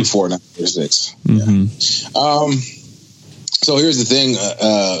 Oh, 44, not 46. Mm-hmm. Yeah. So here's the thing.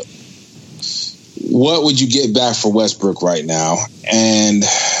 What would you get back for Westbrook right now? And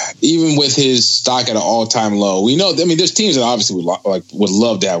even with his stock at an all-time low, we know. There's teams that obviously would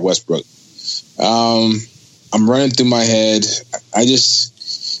love to have Westbrook. I'm running through my head. I just.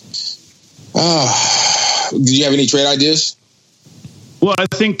 Did you have any trade ideas? Well, I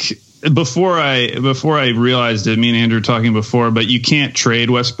think before I realized it, me and Andrew were talking before, but you can't trade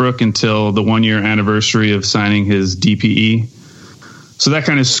Westbrook until the 1-year anniversary of signing his DPE. So that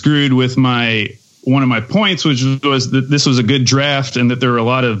kind of screwed with one of my points, which was that this was a good draft and that there were a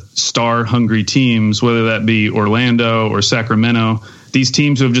lot of star-hungry teams, whether that be Orlando or Sacramento. These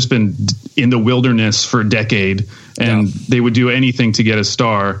teams who have just been in the wilderness for a decade, and they would do anything to get a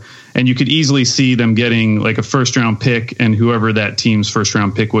star. And you could easily see them getting like a first-round pick, and whoever that team's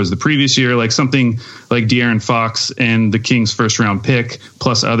first-round pick was the previous year, like something like De'Aaron Fox and the Kings' first-round pick,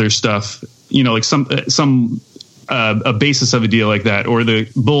 plus other stuff, like some a basis of a deal like that, or the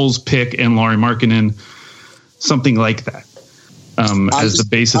Bulls pick and Lauri Markkanen, something like that, as the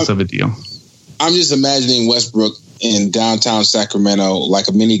basis of a deal. I'm just imagining Westbrook in downtown Sacramento like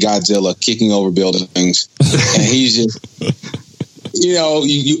a mini Godzilla kicking over buildings, and he's just,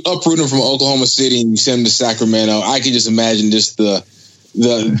 you uproot him from Oklahoma City and you send him to Sacramento. I can just imagine just the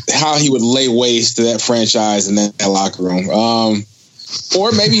how he would lay waste to that franchise and that locker room.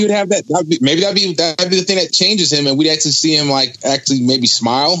 Or maybe you'd have that. That'd be the thing that changes him, and we'd actually see him maybe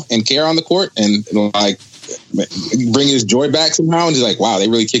smile and care on the court, and bring his joy back somehow. And he's like, "Wow, they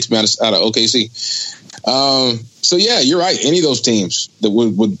really kicked me out of OKC." So yeah, you're right. Any of those teams that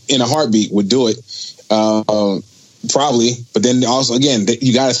would in a heartbeat would do it, probably. But then also, again,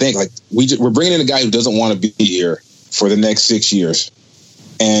 you got to think we're bringing in a guy who doesn't want to be here for the next 6 years,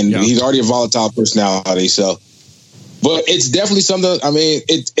 and he's already a volatile personality. So. But it's definitely something.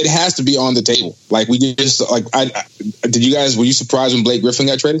 It has to be on the table. Were you surprised when Blake Griffin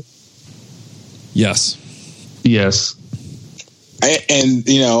got traded? Yes. And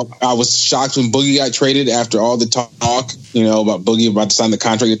I was shocked when Boogie got traded after all the talk, about Boogie about to sign the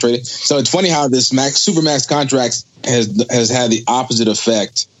contract get traded. So it's funny how this Supermax contracts has had the opposite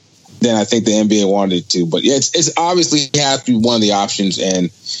effect than I think the NBA wanted it to. But yeah, it's obviously has to be one of the options,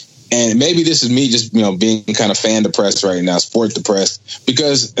 and And maybe this is me just, being kind of fan depressed right now, sport depressed,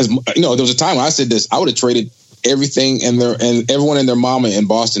 because there was a time when I said this, I would have traded everything and everyone and their mama in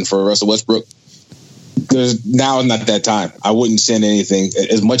Boston for Russell Westbrook. Now is not that time. I wouldn't send anything.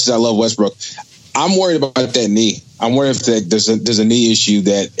 As much as I love Westbrook, I'm worried about that knee. I'm worried if there's a knee issue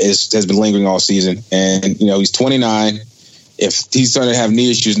that has been lingering all season. And, he's 29. If he's starting to have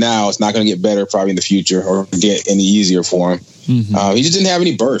knee issues now, it's not going to get better probably in the future or get any easier for him. Mm-hmm. He just didn't have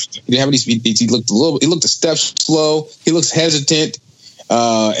any burst. He didn't have any speed. He looked a step slow. He looks hesitant.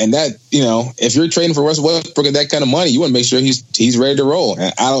 And that, if you're trading for Russell Westbrook at that kind of money, you want to make sure he's ready to roll.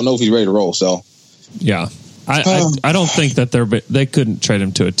 And I don't know if he's ready to roll. So, yeah. I don't think that they couldn't trade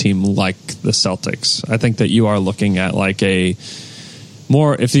him to a team like the Celtics. I think that you are looking at like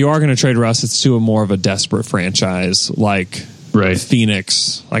if you are going to trade Russ, it's to a more of a desperate franchise like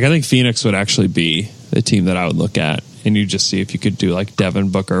Phoenix. Like I think Phoenix would actually be the team that I would look at, and you just see if you could do like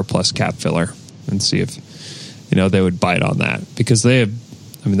Devin Booker plus cap filler and see if they would bite on that, because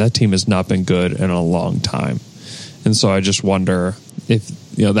that team has not been good in a long time. And so I just wonder if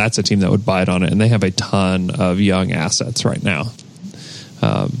that's a team that would bite on it, and they have a ton of young assets right now.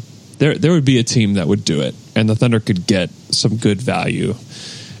 There would be a team that would do it, and the Thunder could get some good value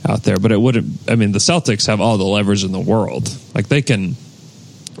out there. But it wouldn't. I mean, the Celtics have all the leverage in the world. Like they can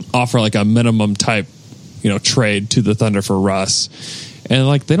offer like a minimum type, trade to the Thunder for Russ, and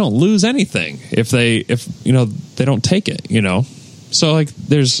like they don't lose anything if they don't take it. So like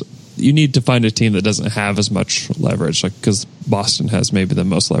you need to find a team that doesn't have as much leverage, like because Boston has maybe the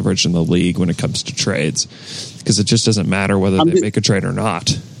most leverage in the league when it comes to trades, because it just doesn't matter whether they make a trade or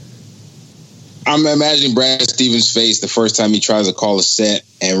not. I'm imagining Brad Stevens' face the first time he tries to call a set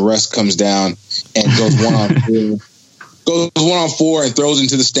and Russ comes down and goes 1-on-4. Goes 1-on-4 and throws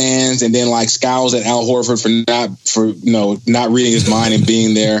into the stands, and then like scowls at Al Horford for not reading his mind and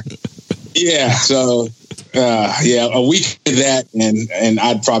being there. Yeah, so a week of that, and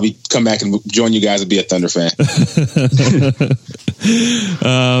I'd probably come back and join you guys and be a Thunder fan.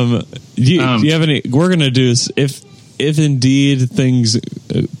 Do you have any? We're gonna do this if indeed things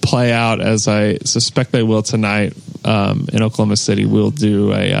play out as I suspect they will tonight in Oklahoma City. We'll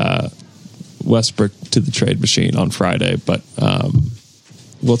do a Westbrook to the trade machine on Friday, but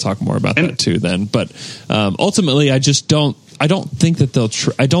we'll talk more about that too then. But ultimately, I don't think that they'll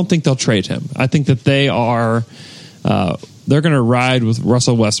trade him. I think that they're going to ride with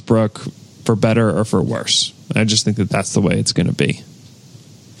Russell Westbrook for better or for worse. I just think that that's the way it's going to be.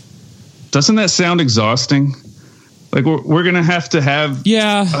 Doesn't that sound exhausting? Like we're going to have.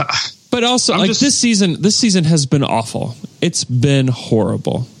 Yeah. But also this season has been awful. It's been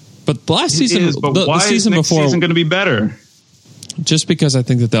horrible. But the last season, the season before, season going to be better? Just because I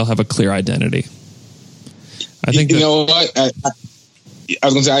think that they'll have a clear identity. I think what I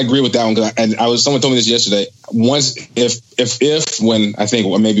was going to say. I agree with that one, someone told me this yesterday. Once when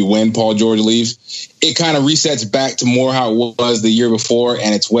Paul George leaves, it kind of resets back to more how it was the year before,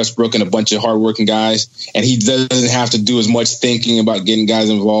 and it's Westbrook and a bunch of hardworking guys, and he doesn't have to do as much thinking about getting guys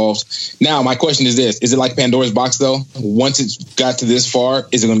involved. Now, my question is this: is it like Pandora's box though? Once it's got to this far,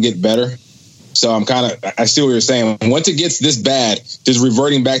 is it going to get better? So I see what you're saying. Once it gets this bad, just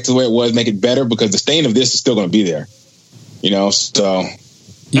reverting back to the way it was, make it better, because the stain of this is still going to be there. So.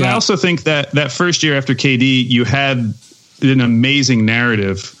 And I also think that first year after KD, you had an amazing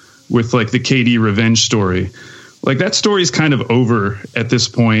narrative with like the KD revenge story. Like that story is kind of over at this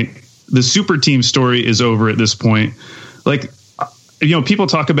point. The super team story is over at this point. Like, people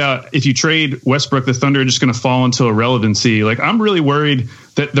talk about if you trade Westbrook, the Thunder are just going to fall into irrelevancy. Like, I'm really worried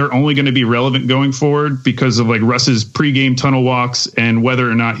that they're only going to be relevant going forward because of like Russ's pregame tunnel walks and whether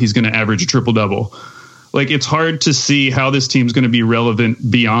or not he's going to average a triple-double. Like, it's hard to see how this team's going to be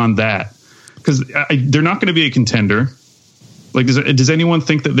relevant beyond that, because they're not going to be a contender. Like, does anyone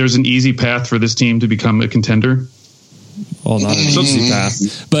think that there's an easy path for this team to become a contender? Well, not an easy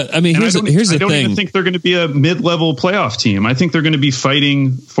path. But I mean, here's the thing. I don't even think they're going to be a mid-level playoff team. I think they're going to be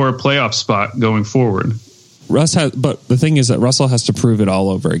fighting for a playoff spot going forward. But the thing is that Russell has to prove it all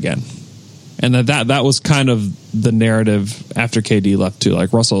over again. And that was kind of the narrative after KD left too.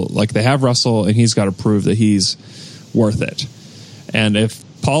 Like Russell, like they have Russell, and he's got to prove that he's worth it. And if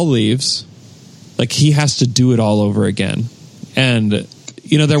Paul leaves, like he has to do it all over again. And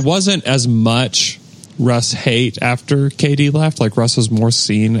there wasn't as much Russ hate after KD left. Like Russ was more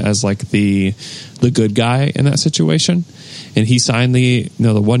seen as like the good guy in that situation, and he signed the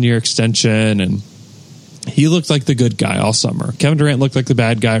 1 year extension, and he looked like the good guy all summer. Kevin Durant looked like the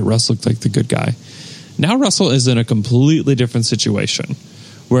bad guy. Russ looked like the good guy. Now Russell is in a completely different situation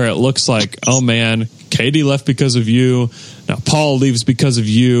where it looks like, oh man, KD left because of you. Now Paul leaves because of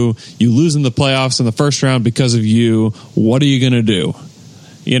you. You lose in the playoffs in the first round because of you. What are you going to do?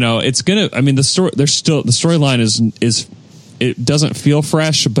 You know, it's going to, I mean, the storyline is, it doesn't feel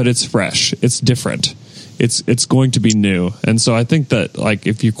fresh, but it's fresh. It's different. It's going to be new. And so I think that, like,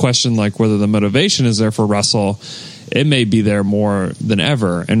 if you question like whether the motivation is there for Russell, it may be there more than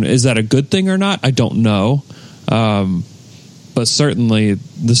ever. And is that a good thing or not? I don't know. But certainly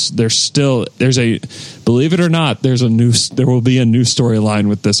believe it or not, there will be a new storyline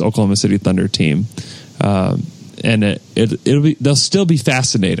with this Oklahoma City Thunder team. And they'll still be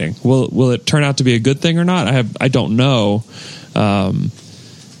fascinating. Will it turn out to be a good thing or not? I don't know.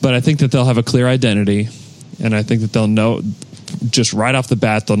 But I think that they'll have a clear identity, and I think that they'll know just right off the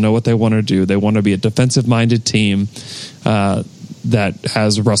bat, they'll know what they want to do. They want to be a defensive-minded team that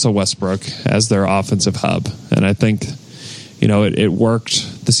has Russell Westbrook as their offensive hub. And I think, you know, it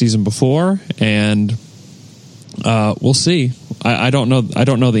worked the season before, and we'll see. I don't know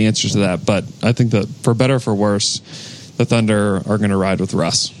the answers to that, but I think that for better or for worse, the Thunder are going to ride with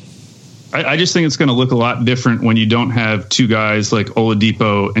Russ. I just think it's going to look a lot different when you don't have two guys like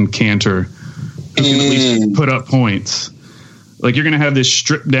Oladipo and Cantor who can at least put up points. Like, you're going to have this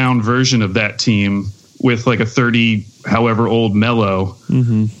stripped down version of that team with like a 30 however old Melo.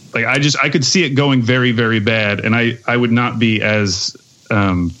 Mm-hmm. Like, I could see it going very, very bad, and I would not be as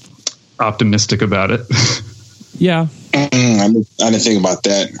optimistic about it. Yeah. I didn't think about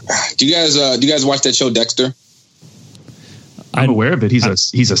that. Do you guys watch that show Dexter? I'm aware of it.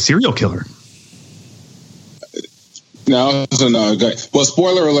 He's a serial killer. No. Well,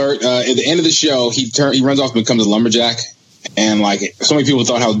 spoiler alert! At the end of the show, he runs off and becomes a lumberjack, and like so many people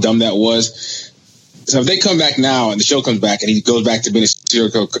thought how dumb that was. So if they come back now and the show comes back and he goes back to being a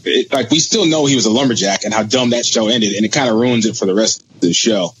serial killer, like we still know he was a lumberjack and how dumb that show ended, and it kind of ruins it for the rest of the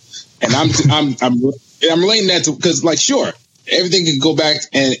show. And I'm relating that to, because, like, sure, everything can go back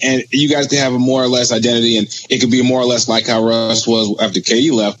and you guys can have a more or less identity, and it could be more or less like how Russ was after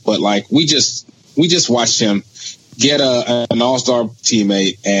KD left. But like we just watched him get an all-star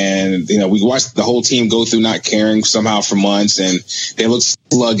teammate, and you know, we watched the whole team go through not caring somehow for months, and they look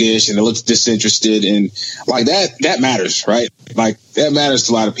sluggish and they look disinterested, and like that matters, right? Like that matters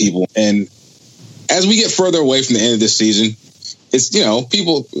to a lot of people. And as we get further away from the end of this season, it's, you know,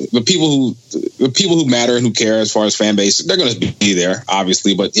 the people who matter and who care as far as fan base, they're going to be there,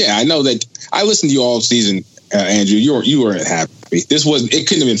 obviously. But yeah, I know that I listened to you all season, Andrew. You weren't happy. It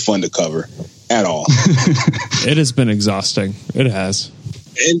couldn't have been fun to cover at all. It has been exhausting. It has.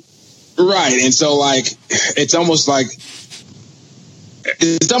 Right. And so, like, it's almost like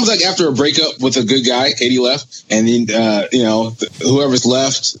after a breakup with a good guy, KD left, and then, you know, whoever's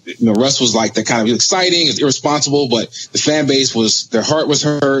left, you know, Russ was like the kind of exciting, irresponsible, but the fan base their heart was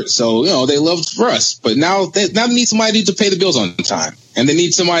hurt. So, you know, they loved Russ, but now they need somebody to pay the bills on time, and they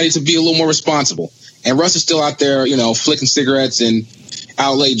need somebody to be a little more responsible. And Russ is still out there, you know, flicking cigarettes and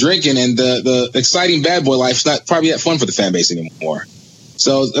out late drinking, and the exciting bad boy life's not probably that fun for the fan base anymore.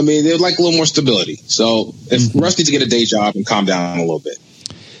 So, I mean, they'd like a little more stability. So if Russ needs to get a day job and calm down a little bit.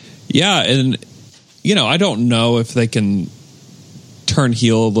 Yeah, and, you know, I don't know if they can turn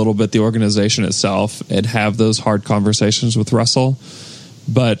heel a little bit, the organization itself, and have those hard conversations with Russell.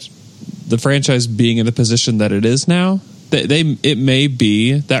 But the franchise being in the position that it is now, it may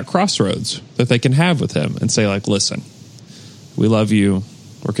be that crossroads that they can have with him and say, like, listen, we love you.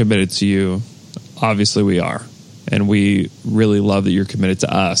 We're committed to you. Obviously we are. And we really love that you're committed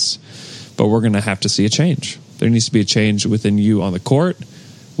to us. But we're going to have to see a change. There needs to be a change within you on the court.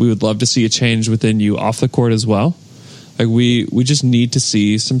 We would love to see a change within you off the court as well. Like we just need to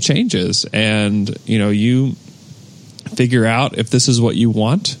see some changes. And, you know, you figure out if this is what you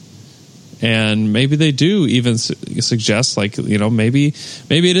want. And maybe they do even suggest, like, you know, maybe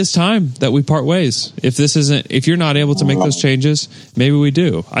it is time that we part ways. If you're not able to make those changes, maybe we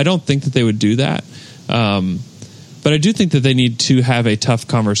do. I don't think that they would do that. But I do think that they need to have a tough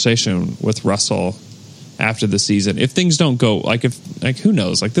conversation with Russell after the season. If things don't go who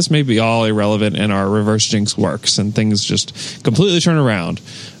knows? Like, this may be all irrelevant and our reverse jinx works and things just completely turn around.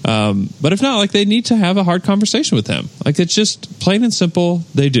 But if not, like, they need to have a hard conversation with him. Like, it's just plain and simple.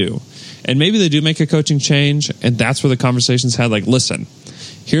 They do. And maybe they do make a coaching change, and that's where the conversation's had, like, listen,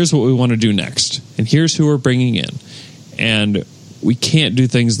 here's what we want to do next, and here's who we're bringing in. And we can't do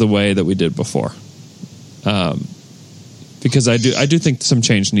things the way that we did before. Because I do think some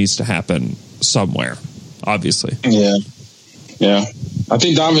change needs to happen somewhere, obviously. Yeah. I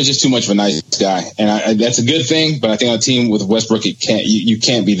think Donovan's just too much of a nice guy, and that's a good thing. But I think on a team with Westbrook, you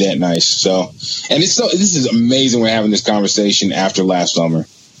can't be that nice. So, and this is amazing. We're having this conversation after last summer.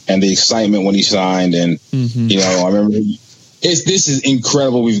 and the excitement when he signed. And, you know, I remember this is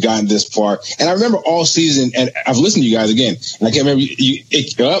incredible. We've gotten this far. And I remember all season, and I've listened to you guys again, and I can't remember,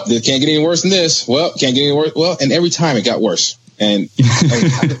 it can't get any worse than this. Well, can't get any worse. Well, and every time it got worse. And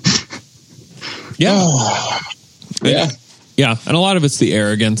yeah, and a lot of it's the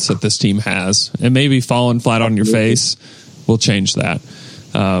arrogance that this team has, and maybe falling flat on your face will change that.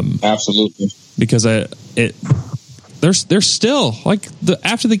 Absolutely, because they're still like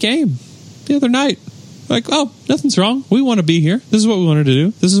after the game the other night, like, oh, nothing's wrong. We want to be here. This is what we wanted to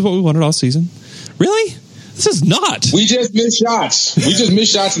do. This is what we wanted all season. Really? This is not. We just missed shots. We just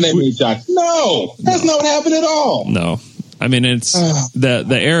missed shots and they made shots. No, that's not what happened at all. No, I mean it's the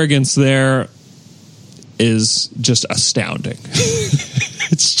arrogance there is just astounding.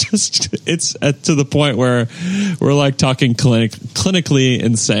 it's to the point where we're like talking clinically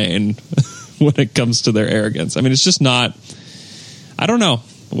insane when it comes to their arrogance. I mean, it's just not. I don't know.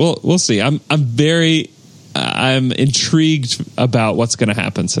 We'll see. I'm intrigued about what's going to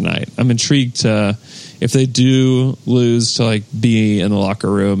happen tonight. I'm intrigued to, if they do lose, to like be in the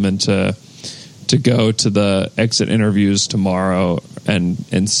locker room and to go to the exit interviews tomorrow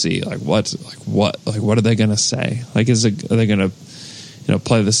and see what are they going to say? Like, are they going to,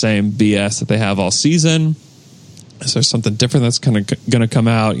 play the same BS that they have all season? Is there something different that's kind of going to come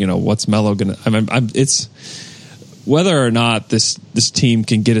out? What's Melo going to? I mean, it's whether or not this team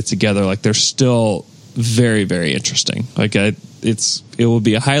can get it together. Like, they're still very, very interesting. Like, it will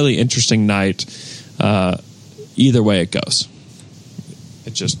be a highly interesting night. Either way it goes,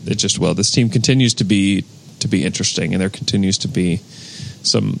 it just will. This team continues to be interesting, and there continues to be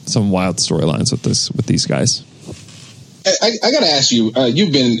some wild storylines with these guys. I got to ask you.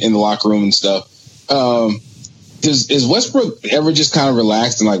 You've been in the locker room and stuff. Is Westbrook ever just kind of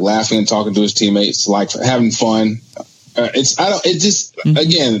relaxed and like laughing and talking to his teammates, like having fun?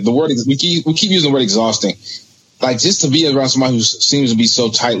 Again, the word we keep using the word exhausting. Like, just to be around somebody who seems to be so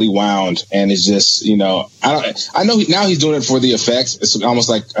tightly wound, and is just, I know now he's doing it for the effects. It's almost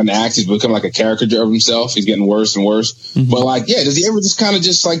like an act. He's become like a caricature of himself. He's getting worse and worse. Mm-hmm. But like, does he ever just kind of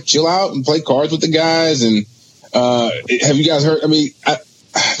just like chill out and play cards with the guys? And have you guys heard? I mean,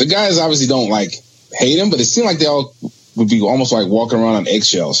 the guys obviously don't like hate him, but it seemed like they all would be almost like walking around on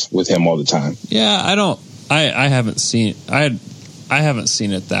eggshells with him all the time. Yeah, I haven't seen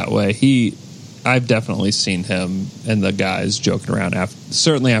it that way. I've definitely seen him and the guys joking around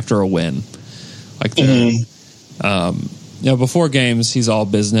certainly after a win. Like, before games, he's all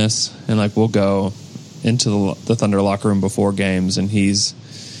business, and like we'll go into the Thunder locker room before games, and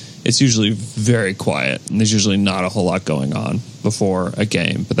it's usually very quiet, and there's usually not a whole lot going on before a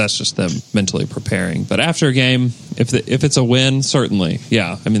game, but that's just them mentally preparing. But after a game, if it's a win, certainly,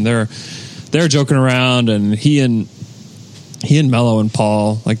 yeah. I mean, they're joking around, and he and Melo and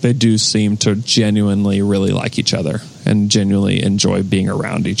Paul, like, they do seem to genuinely really like each other and genuinely enjoy being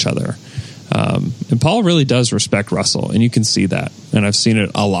around each other. And Paul really does respect Russell, and you can see that. And I've seen it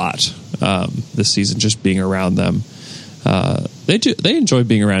a lot this season, just being around them. They enjoy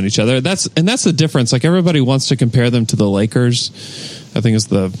being around each other. That's the difference. Like, everybody wants to compare them to the Lakers. I think it's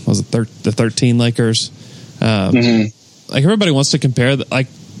the 13 Lakers. Like, everybody wants to compare. Like,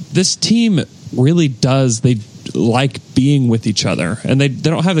 this team really does. They like being with each other, and they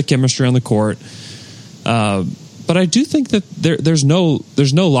don't have the chemistry on the court. But I do think that there's no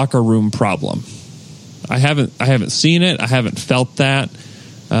locker room problem. I haven't seen it. I haven't felt that.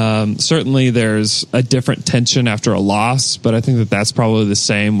 Certainly there's a different tension after a loss, but I think that's probably the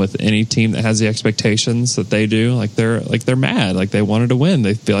same with any team that has the expectations that they do. Like, they're mad, like they wanted to win.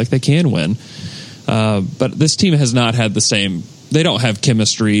 They feel like they can win. But this team has not had the same. They don't have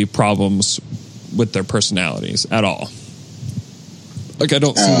chemistry problems with their personalities at all. Like, I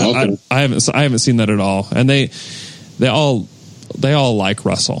don't see that. Okay. I haven't seen that at all. And they all like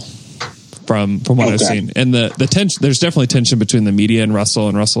Russell from what I've seen. And the tension, there's definitely tension between the media and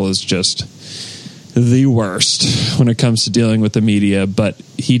Russell is just the worst when it comes to dealing with the media, but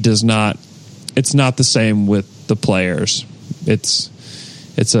it's not the same with the players. It's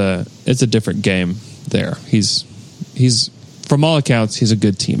a different game there. He's from all accounts, he's a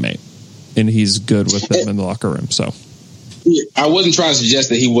good teammate, and he's good with them in the locker room. So I wasn't trying to suggest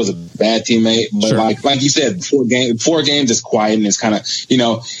that he was a bad teammate, but sure. like you said, before games, it's quiet and it's kind of,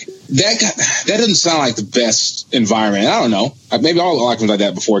 that doesn't sound like the best environment. I don't know. Maybe all the locker rooms like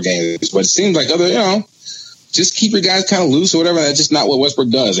that before games, but it seems like just keep your guys kind of loose or whatever. That's just not what Westbrook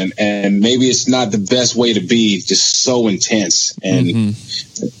does, and maybe it's not the best way to be, just so intense. And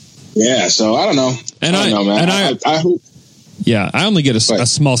yeah, so I don't know. And I hope. Yeah, I only get a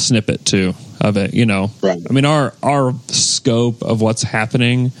small snippet too of it, you know. Right. I mean, our scope of what's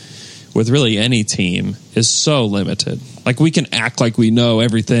happening with really any team is so limited. Like, we can act like we know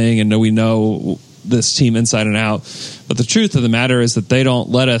everything and we know this team inside and out, but the truth of the matter is that they don't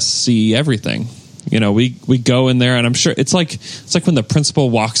let us see everything. You know, we go in there, and I'm sure it's like when the principal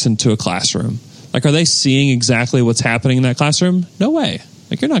walks into a classroom. Like, are they seeing exactly what's happening in that classroom? No way.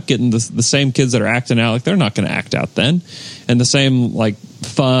 Like, you're not getting the same kids that are acting out. Like, they're not going to act out then. And the same, like,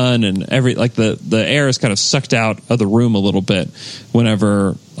 fun and the air is kind of sucked out of the room a little bit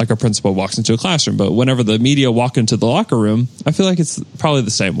whenever, like, a principal walks into a classroom. But whenever the media walk into the locker room, I feel like it's probably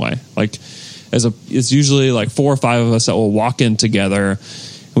the same way. Like, it's usually like 4 or 5 of us that will walk in together,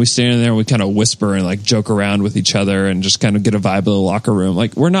 and we stand in there and we kind of whisper and like joke around with each other and just kind of get a vibe of the locker room.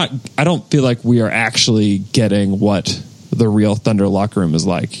 Like, I don't feel like we are actually getting what the real Thunder locker room is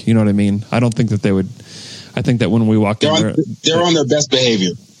like. You know what I mean? I don't think that they would. I think that when we walk in, they're on their best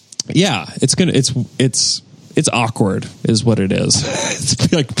behavior. Yeah, it's awkward is what it is.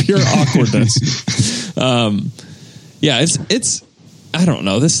 It's like pure awkwardness. Yeah, it's I don't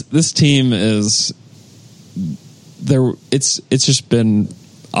know. This team is there. It's just been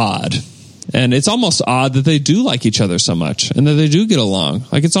odd, and it's almost odd that they do like each other so much and that they do get along.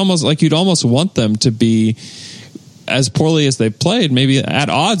 Like, it's almost like you'd almost want them to be, as poorly as they played, maybe at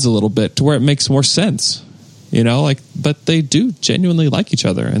odds a little bit to where it makes more sense, you know, like, but they do genuinely like each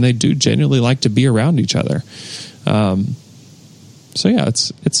other, and they do genuinely like to be around each other. So yeah,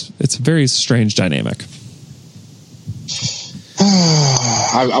 it's a very strange dynamic.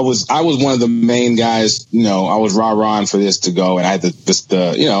 I was one of the main guys, you know. I was rah-rahing for this to go, and I had this is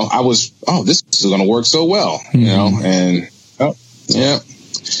going to work so well, you know, and yeah.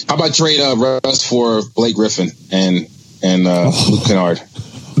 How about trade Russ for Blake Griffin and Luke Kennard?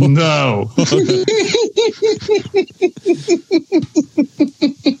 No.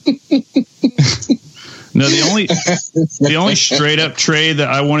 No, the only straight up trade that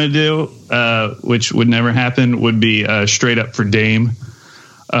I want to do, which would never happen, would be straight up for Dame.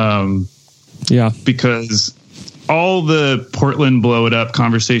 Because all the Portland blow it up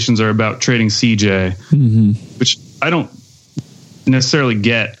conversations are about trading CJ, which I don't necessarily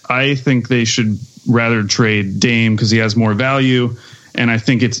get. I think they should rather trade Dame because he has more value, and I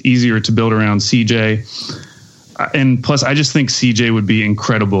think it's easier to build around CJ. And plus, I just think CJ would be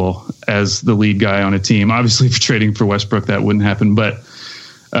incredible as the lead guy on a team. Obviously, if trading for Westbrook, that wouldn't happen. But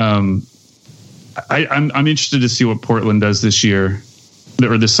I'm interested to see what Portland does this year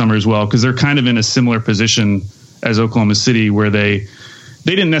or this summer as well, because they're kind of in a similar position as Oklahoma City, where they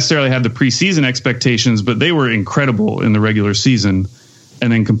didn't necessarily have the preseason expectations, but they were incredible in the regular season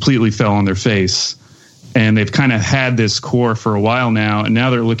and then completely fell on their face. And they've kind of had this core for a while now, and now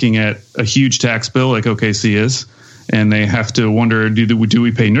they're looking at a huge tax bill like OKC is, and they have to wonder, do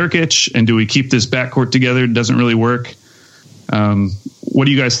we pay Nurkic, and do we keep this backcourt together? It doesn't really work. What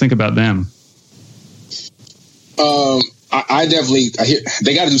do you guys think about them? I definitely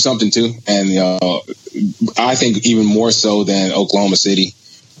they got to do something too, and I think even more so than Oklahoma City.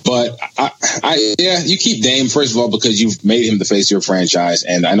 But you keep Dame first of all because you've made him the face of your franchise,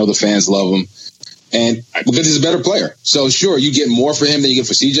 and I know the fans love him. And because he's a better player. So, sure, you get more for him than you get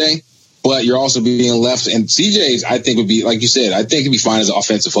for CJ, but you're also being left. And CJ, I think, would be, like you said, I think he'd be fine as an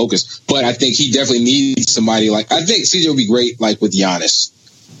offensive focus. But I think he definitely needs somebody like, I think CJ would be great, like, with Giannis.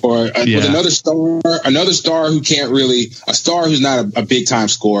 Or with another star who can't really, a star who's not a big-time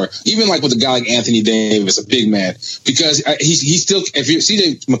scorer. Even, like, with a guy like Anthony Davis, a big man. Because he's still, if you're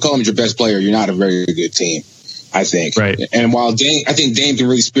CJ McCollum is your best player, you're not a very good team, I think. Right. And while I think Dame can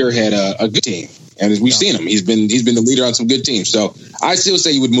really spearhead a good team. And we've seen him. He's been the leader on some good teams. So I still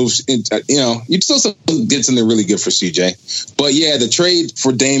say you would move. You'd still get something really good for CJ. But yeah, the trade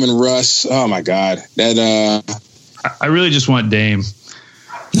for Dame and Russ. Oh my God, I really just want Dame.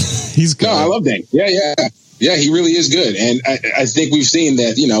 He's good. No, I love Dame. Yeah. He really is good, and I think we've seen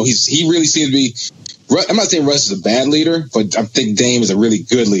that. You know, he really seems to be. I'm not saying Russ is a bad leader, but I think Dame is a really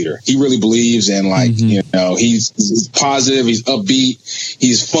good leader. He really believes in, like, he's positive, he's upbeat,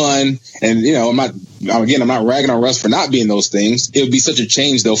 he's fun. And, I'm not ragging on Russ for not being those things. It would be such a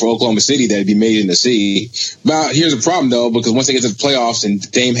change, though, for Oklahoma City that it'd be made in the sea. But here's the problem, though, because once they get to the playoffs and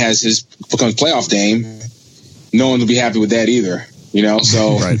Dame becomes playoff Dame, no one will be happy with that either,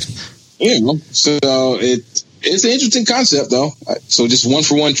 So, right. So it's an interesting concept, though. So just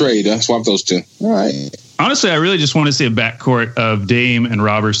 1-for-1 trade. Swap those two. All right. Honestly, I really just want to see a backcourt of Dame and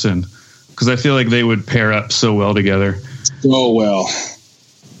Robertson because I feel like they would pair up so well together. So well.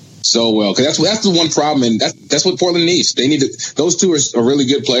 so well, because that's the one problem, and that's what Portland needs. They need those two are really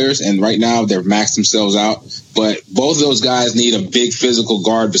good players, and right now they're maxed themselves out. But both of those guys need a big physical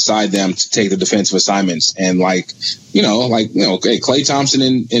guard beside them to take the defensive assignments. And Klay Thompson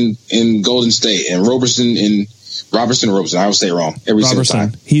in Golden State and Roberson. I would say it wrong every single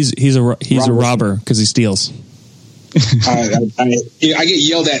time. He's a robber because he steals. I get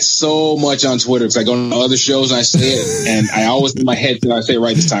yelled at so much on Twitter because I go on other shows and I say it, and I always in my head that I say it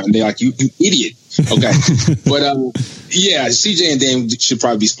right this time, and they're like, "You idiot." Okay, but CJ and Dame should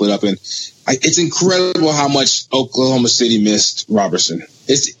probably be split up, and it's incredible how much Oklahoma City missed Robertson.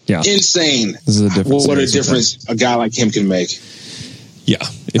 It's insane. This is a difference. What a difference a guy like him can make. Yeah,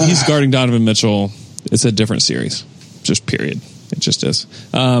 if he's guarding Donovan Mitchell, it's a different series. Just period. It just is.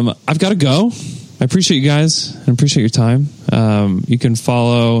 I've got to go. I appreciate you guys. I appreciate your time. You can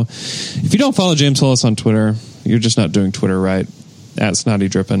follow, if you don't follow James Hollis on Twitter, you're just not doing Twitter right. At Snotty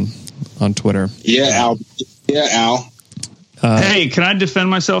Drippin' on Twitter. Yeah, Al. Hey, can I defend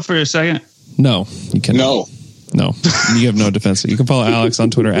myself for a second? No, you can't. No, you have no defense. You can follow Alex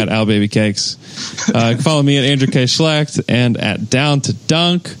on Twitter at AlBabyCakes. You can follow me at Andrew K. Schlecht and at Down to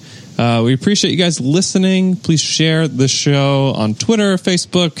Dunk. We appreciate you guys listening. Please share the show on Twitter,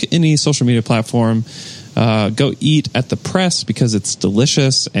 Facebook, any social media platform. Go eat at the Press because it's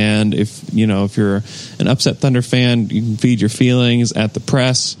delicious. And if you're an Upset Thunder fan, you can feed your feelings at the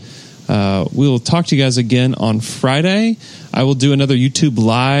Press. We will talk to you guys again on Friday. I will do another YouTube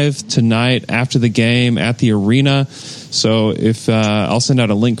live tonight after the game at the arena. So if I'll send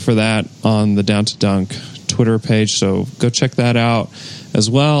out a link for that on the Down to Dunk Twitter page. So go check that out as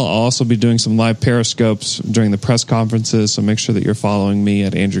well. I'll also be doing some live periscopes during the press conferences. So make sure that you're following me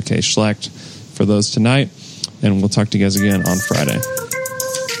at Andrew K. Schlecht for those tonight. And we'll talk to you guys again on Friday.